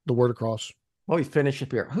the word across? Well, we finish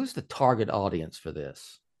up here. Who's the target audience for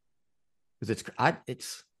this? Because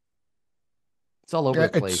it's all over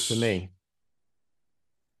the place to me.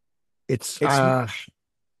 I'd say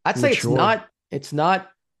mature. It's not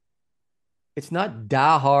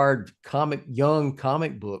diehard young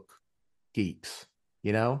comic book geeks,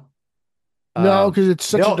 No, because it's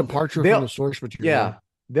such a departure from the source material. Yeah,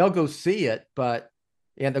 they'll go see it, but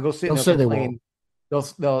they'll go see it. They'll say they won't.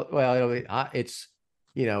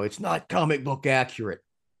 It's not comic book accurate.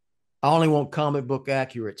 I only want comic book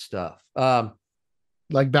accurate stuff.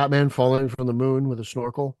 Like Batman falling from the moon with a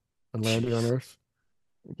snorkel and landing on Earth.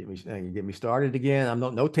 Get me started again. I'm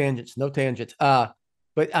no tangents. But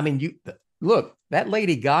I mean, look, that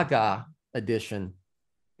Lady Gaga edition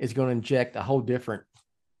is going to inject a whole different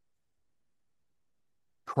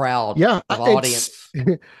crowd of audience.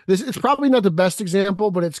 It's probably not the best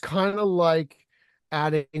example, but it's kind of like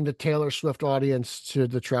adding the Taylor Swift audience to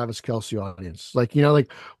the Travis Kelce audience. Like,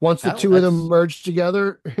 once the two of them merge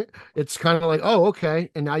together, it's kind of like, oh, okay.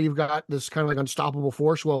 And now you've got this kind of like unstoppable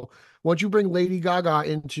force. Well, once you bring Lady Gaga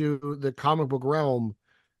into the comic book realm,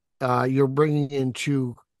 you're bringing in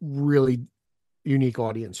two really unique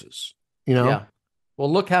audiences, Yeah. Well,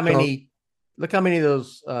 look how many of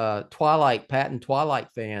those patent Twilight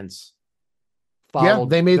fans followed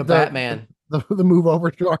they made the Batman. The move over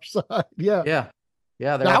to our side. Yeah. Yeah.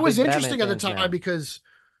 Yeah, that was interesting at the time because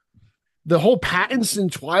the whole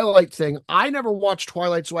Pattinson Twilight thing, I never watched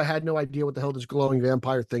Twilight, so I had no idea what the hell this glowing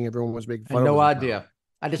vampire thing everyone was making fun of. No idea.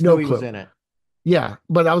 I just knew he was in it. Yeah,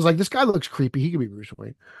 but I was like, this guy looks creepy. He could be Bruce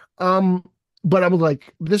Wayne. But I was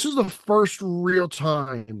like, this is the first real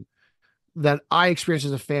time that I experienced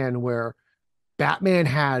as a fan where Batman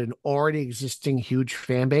had an already existing huge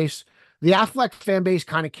fan base. The Affleck fan base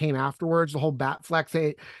kind of came afterwards. The whole Batfleck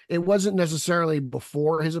thing, it wasn't necessarily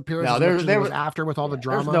before his appearance. No, there was after with all the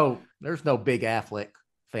drama. There's no big Affleck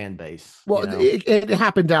fan base. Well, it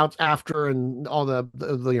happened out after and all the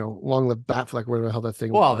along the Batfleck, whatever the hell that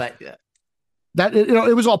thing. Well, was.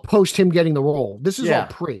 It was all post him getting the role. This is all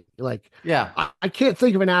pre. I can't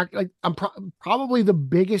think of an act. Like I'm probably the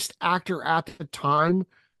biggest actor at the time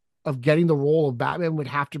of getting the role of Batman would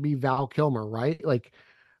have to be Val Kilmer, right? Like.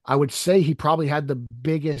 I would say he probably had the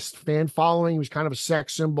biggest fan following. He was kind of a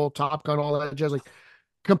sex symbol, Top Gun, all that jazz. Like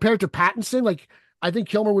compared to Pattinson, like I think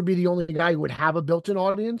Kilmer would be the only guy who would have a built-in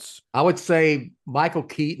audience. I would say Michael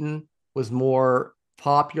Keaton was more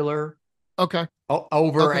popular. Okay.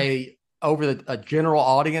 Over a general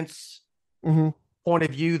audience point of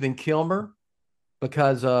view than Kilmer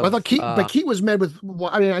because of. I thought Keaton was met with.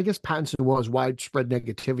 I mean, I guess Pattinson was widespread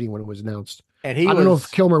negativity when it was announced. And I don't know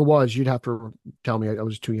if Kilmer was. You'd have to tell me. I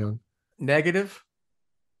was too young. Negative?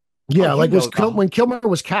 Yeah, when Kilmer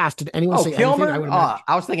was cast, did anyone say Kilmer? Anything?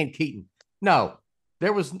 I was thinking Keaton. No,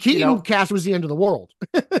 there was Keaton cast was the end of the world.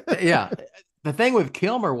 Yeah, the thing with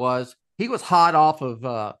Kilmer was he was hot off of.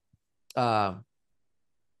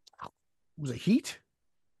 Was it Heat?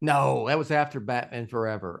 No, that was after Batman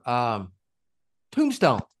Forever.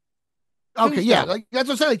 Tombstone. Okay, yeah, like that's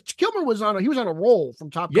what I'm saying. Like, Kilmer was on a roll from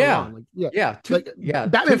Top Gun.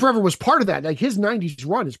 Batman Forever was part of that. Like his '90s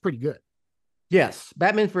run is pretty good. Yes,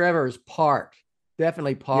 Batman Forever is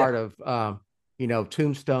definitely part of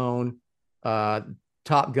Tombstone,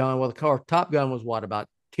 Top Gun. Well, Top Gun was about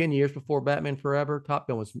 10 years before Batman Forever. Top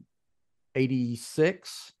Gun was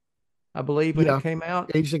 86, I believe, when it came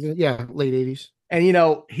out. 86, late 80s. And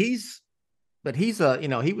he's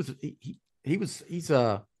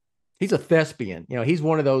a he's a thespian. You know, he's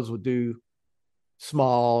one of those who do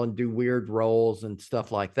small and do weird roles and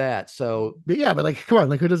stuff like that. So, but yeah, but like, come on,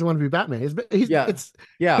 like, who doesn't want to be Batman?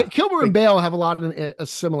 yeah. Kilmer and Bale have a lot of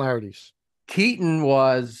similarities. Keaton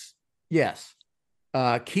was, yes.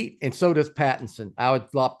 Keaton, and so does Pattinson. I would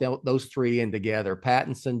lump those three in together: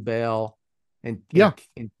 Pattinson, Bale, and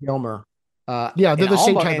Kilmer. Yeah, they're the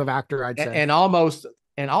same type of actor, I'd say. And almost,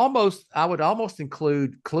 I would almost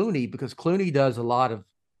include Clooney, because Clooney does a lot of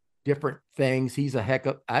different things. He's a heck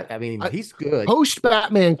of, I mean, he's good. Post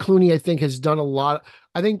Batman, Clooney, I think, has done a lot.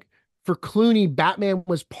 I think for Clooney, Batman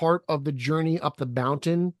was part of the journey up the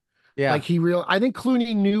mountain. Yeah. Like I think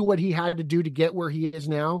Clooney knew what he had to do to get where he is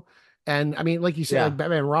now. And I mean, like you said, like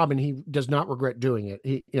Batman and Robin, he does not regret doing it.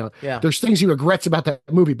 He, there's things he regrets about that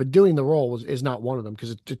movie, but doing the role is not one of them,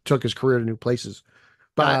 because it took his career to new places.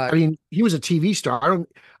 But I mean, he was a TV star.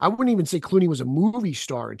 I wouldn't even say Clooney was a movie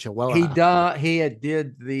star until he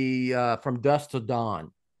did the From Dusk Till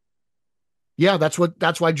Dawn. Yeah, that's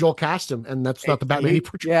why Joel cast him, and that's not the Batman he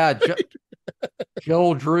portrayed. Yeah,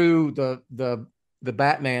 Joel drew the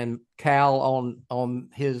Batman cowl on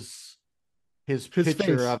his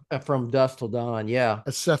picture of From Dusk Till Dawn. Yeah,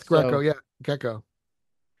 Seth Greco. Gecko.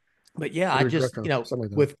 But yeah, I just Greco,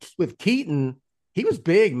 like with Keaton, he was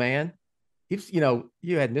big, man. He's, you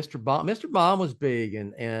had Mr. Bomb. Mr. Bomb was big,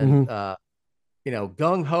 and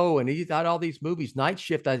Gung Ho, and he's got all these movies. Night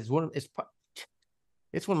Shift it's one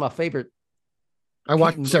of my favorite. I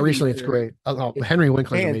watched that recently. It's great. Henry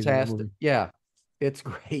Winkler's fantastic. Amazing. Yeah, it's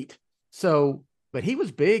great. So, but he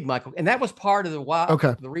was big, Michael, and that was part of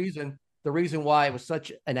the reason why it was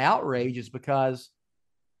such an outrage is because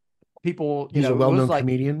people, he's a well-known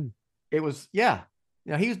comedian. It was,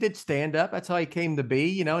 he did stand up. That's how he came to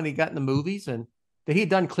be, and he got in the movies, and that he'd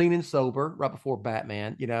done Clean and Sober right before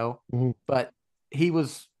Batman, but he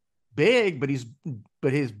was big, but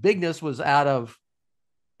his bigness was out of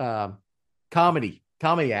comedy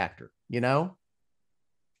actor,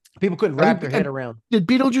 people couldn't wrap their head around. Did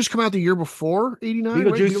Beetlejuice come out the year before 89?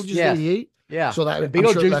 Beetlejuice 88. Yeah. So that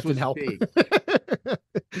Beetlejuice didn't help. Big.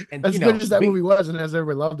 And as good as that movie was, and as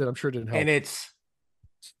everybody loved it, I'm sure it didn't help. And it's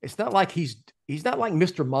not like he's not like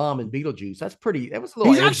Mr. Mom in Beetlejuice. That was a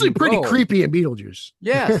little. He's actually pretty creepy in Beetlejuice.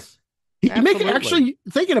 Yes. Actually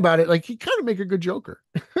thinking about it, like, he kind of make a good Joker.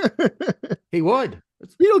 He would.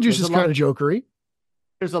 Beetlejuice is kind of jokery.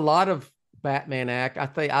 There's a lot of Batman act.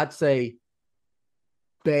 I'd say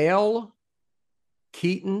Bale,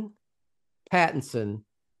 Keaton, Pattinson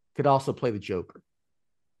could also play the Joker.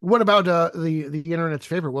 What about the internet's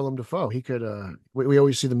favorite, Willem Dafoe? He could. We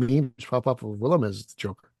always see the memes pop up of Willem as the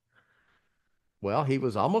Joker. Well, he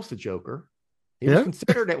was almost a Joker. He was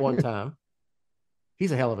considered at one time.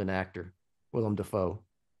 He's a hell of an actor, Willem Dafoe.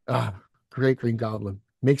 Great Green Goblin.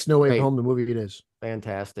 Makes No Way Home the movie it is.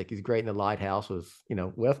 Fantastic. He's great in The Lighthouse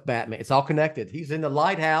with Batman. It's all connected. He's in The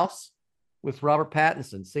Lighthouse with Robert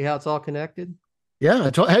Pattinson. See how it's all connected? Yeah.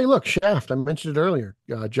 Hey, look, Shaft. I mentioned it earlier.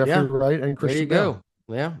 Jeffrey Wright and Christian Bale.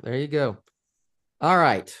 Yeah, there you go. All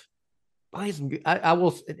right. I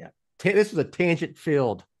will. This was a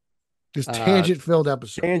tangent-filled. This tangent-filled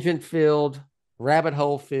episode. Tangent-filled, rabbit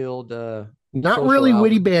hole-filled. Not really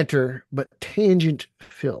witty banter, but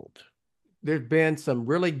tangent-filled. There's been some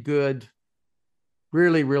really good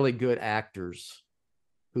actors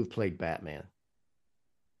who've played Batman.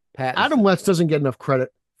 Adam West doesn't get enough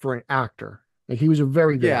credit for an actor. Like, he was a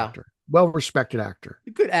very good actor, well-respected actor.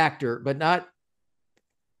 A good actor, but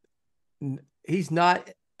he's not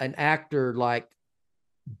an actor like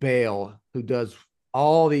Bale, who does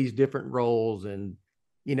all these different roles and,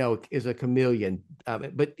 is a chameleon.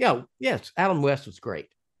 But yes, Adam West was great.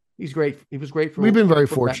 He's great. He was great for. We've been very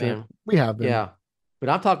fortunate. Batman. We have been. Yeah. But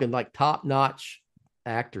I'm talking like top-notch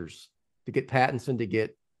actors to get Pattinson, to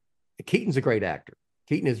get Keaton's a great actor.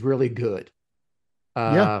 Keaton is really good.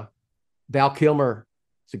 Val Kilmer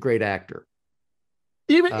is a great actor.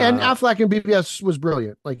 And Affleck in BVS was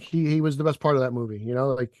brilliant. Like, he was the best part of that movie.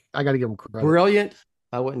 Like, I got to give him credit. Brilliant.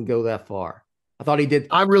 I wouldn't go that far. I thought he did.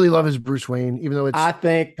 I really love his Bruce Wayne, even though it's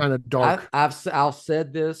kind of dark. I've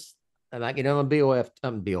said this, and I get on a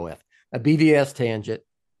BVS tangent.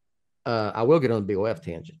 I will get on a BOF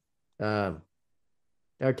tangent. I'll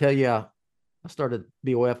tell you, I started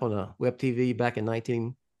BOF on a web TV back in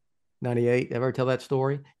 1998. Ever tell that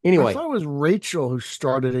story? Anyway, I thought it was Rachel who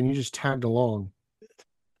started, and you just tagged along.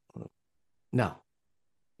 No.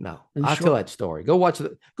 I'll tell that story. Go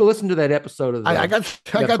listen to that episode of I got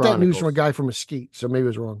that news from a guy from Mesquite, so maybe it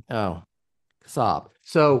was wrong. Oh, sob.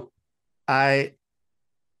 So I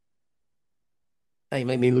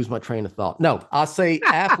made me lose my train of thought. No, I'll say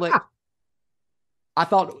Affleck. I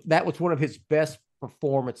thought that was one of his best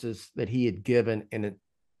performances that he had given in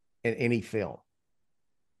any film.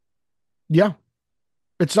 Yeah.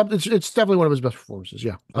 It's definitely one of his best performances.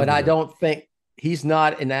 Yeah. But I don't think he's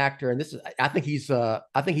not an actor. And I think he's a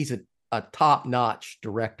top-notch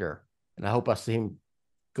director. And I hope I see him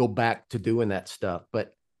go back to doing that stuff.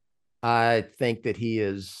 But I think that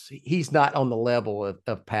he's not on the level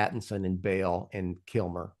of Pattinson and Bale and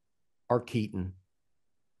Kilmer or Keaton.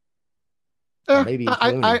 Maybe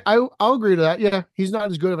I'll agree to that. Yeah, he's not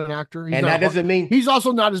as good of an actor. And that doesn't mean he's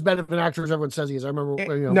also not as bad of an actor as everyone says he is. I remember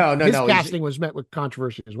his casting was met with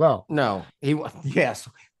controversy as well. No, yes.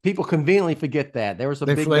 People conveniently forget that. There was a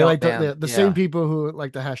big like the same people who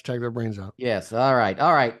like to hashtag their brains out. Yes. All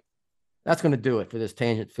right. That's going to do it for this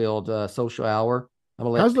tangent-filled social hour. I'm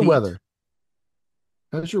gonna let How's the weather?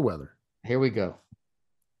 How's your weather? Here we go.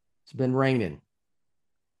 It's been raining.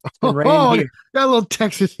 It's been raining here. Got a little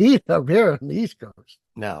Texas heat up here on the East Coast.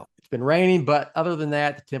 No, it's been raining, but other than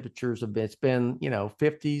that, the temperatures have been, it's been,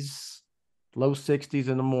 50s, low 60s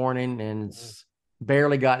in the morning, and it's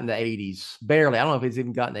barely gotten to 80s. Barely. I don't know if it's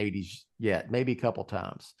even gotten to 80s yet, maybe a couple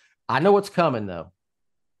times. I know what's coming, though.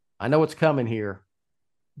 I know what's coming here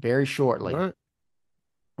very shortly. All right.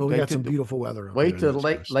 Well, we got some beautiful weather. Wait till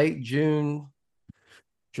late June,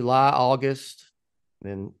 July, August,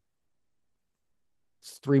 then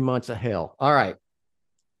it's 3 months of hell. All right.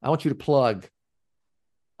 I want you to plug.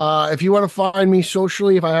 If you want to find me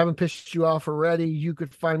socially, if I haven't pissed you off already, you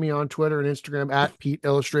could find me on Twitter and Instagram at Pete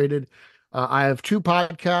Illustrated. I have 2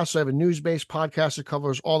 podcasts. I have a news-based podcast that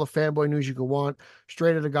covers all the fanboy news you could want.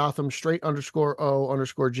 Straight Outta Gotham,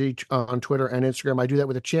 straight_O_G on Twitter and Instagram. I do that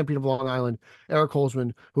with a champion of Long Island, Eric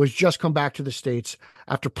Holzman, who has just come back to the States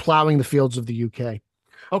after plowing the fields of the UK.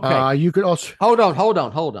 Okay. You could also hold on. Hold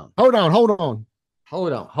HODE. Hold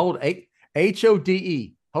on.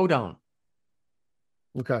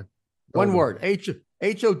 Okay. One word.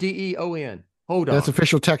 HODEON. Hold on. That's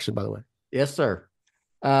official texting, by the way. Yes, sir.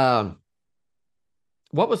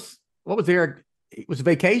 What was there? It was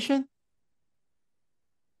vacation.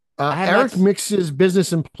 Eric mixes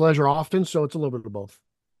business and pleasure often, so it's a little bit of both.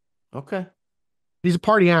 Okay. He's a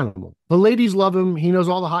party animal. The ladies love him. He knows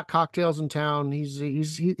all the hot cocktails in town. He's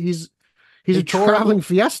a traveling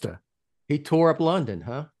fiesta. He tore up London,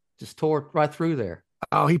 huh? Just tore right through there.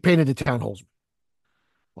 Oh, he painted the town holes.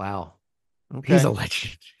 Wow. Okay. He's a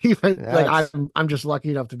legend. I'm just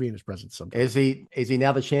lucky enough to be in his presence sometimes. Is he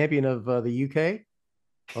now the champion of the UK?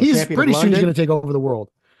 He's pretty soon he's going to take over the world.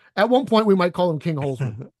 At one point, we might call him King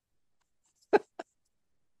Holzman.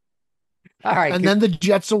 All right. And then the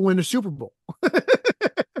Jets will win a Super Bowl.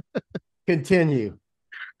 Continue.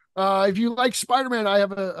 If you like Spider-Man, I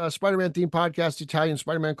have a Spider-Man themed podcast, the Italian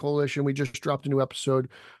Spider-Man Coalition. We just dropped a new episode.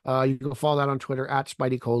 You can follow that on Twitter at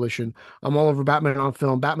Spidey Coalition. I'm all over Batman on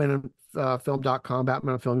Film, batmanfilm.com,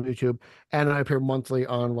 Batman on Film YouTube, and I appear monthly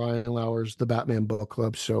on Ryan Lauer's The Batman Book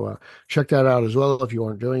Club. So check that out as well if you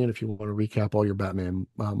aren't doing it, if you want to recap all your Batman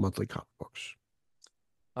monthly comic books.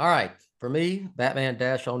 All right. For me,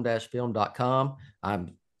 batman-on-film.com.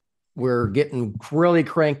 We're getting really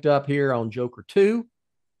cranked up here on Joker 2.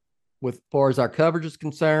 As far as our coverage is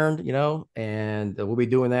concerned, and we'll be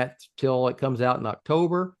doing that till it comes out in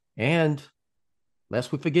October. And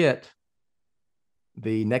lest we forget,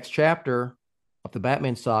 the next chapter of the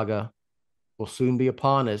Batman saga will soon be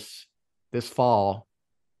upon us this fall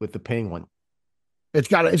with the Penguin.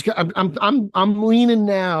 I'm leaning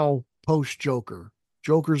now post Joker.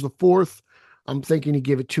 Joker's the 4th. I'm thinking you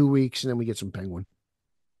give it 2 weeks and then we get some Penguin.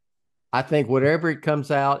 I think whatever it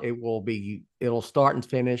comes out, it'll start and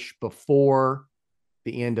finish before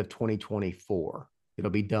the end of 2024.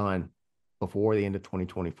 It'll be done before the end of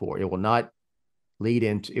 2024. It will not bleed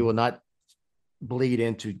into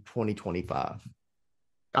 2025.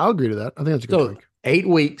 I'll agree to that. I think that's a good take. 8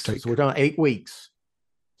 weeks. So we're done 8 weeks.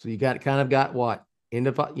 So you got what?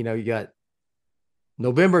 You got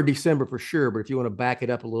November, December for sure. But if you want to back it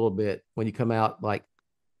up a little bit, when you come out like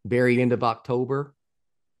very end of October.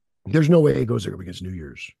 There's no way it goes there against New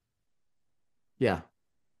Year's. Yeah.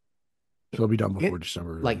 So it'll be done before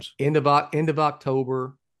December. Like end of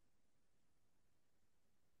October.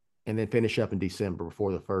 And then finish up in December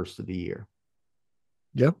before the first of the year.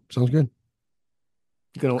 Yep. Sounds good.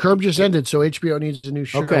 Curb just ended, so HBO needs a new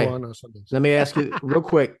show on Sundays. Let me ask you real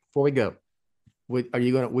quick before we go.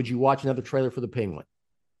 Would you watch another trailer for the Penguin?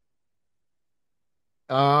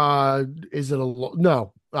 Is it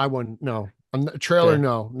no, I wouldn't. No. Trailer, okay.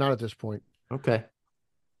 No, not at this point. Okay.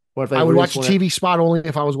 What if I would watch a TV spot only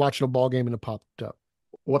if I was watching a ball game and it popped up.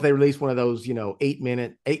 What if they released one of those, 8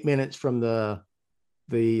 minutes from the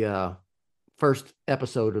first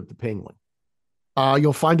episode of the Penguin?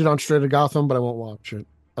 You'll find it on Straight Outta Gotham, but I won't watch it.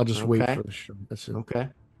 I'll just wait Okay. for the show. That's it. Okay.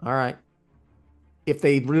 All right. If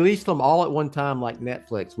they released them all at one time, like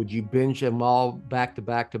Netflix, would you binge them all back to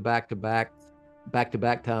back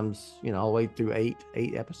times, all the way through eight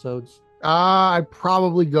episodes? I'd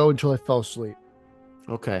probably go until I fell asleep.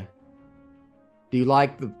 Okay. Do you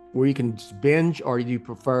like where you can just binge, or do you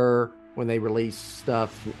prefer when they release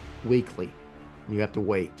stuff weekly? You have to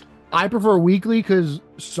wait. I prefer weekly because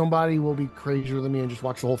somebody will be crazier than me and just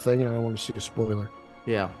watch the whole thing, and I don't want to see a spoiler.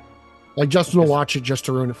 Yeah. Like Justin will watch it just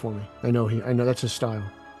to ruin it for me. I know that's his style.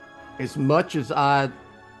 As much as I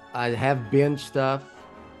have binge stuff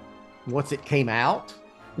once it came out,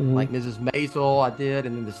 like Mrs. Maisel I did,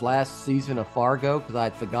 and then this last season of Fargo, because I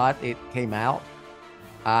forgot it came out.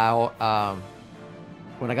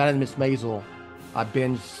 When I got into Miss Maisel, I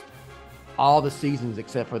binged all the seasons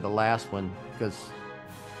except for the last one,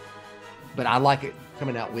 but I like it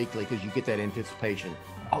coming out weekly because you get that anticipation.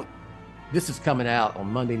 Oh, this is coming out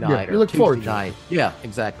on Monday night you or look forward Tuesday to it. night. Yeah,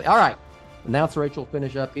 exactly. All right. Announcer Rachel will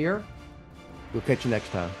finish up here. We'll catch you next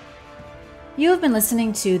time. You have been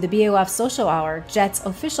listening to the BOF Social Hour, Jett's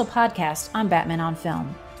official podcast on Batman on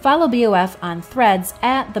Film. Follow BOF on Threads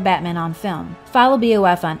at The Batman on Film. Follow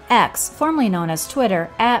BOF on X, formerly known as Twitter,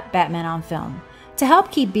 at Batman on Film. To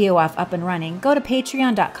help keep BOF up and running, go to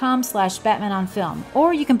patreon.com/BatmanOnFilm,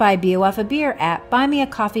 or you can buy BOF a beer at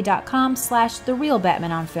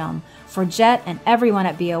buymeacoffee.com/TheRealBatmanOnFilm. For Jett and everyone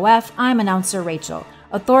at BOF, I'm announcer Rachel.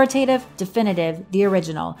 Authoritative, definitive, the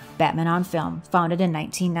original, Batman on Film, founded in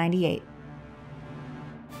 1998.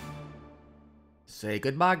 Say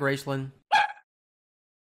goodbye, Graceland.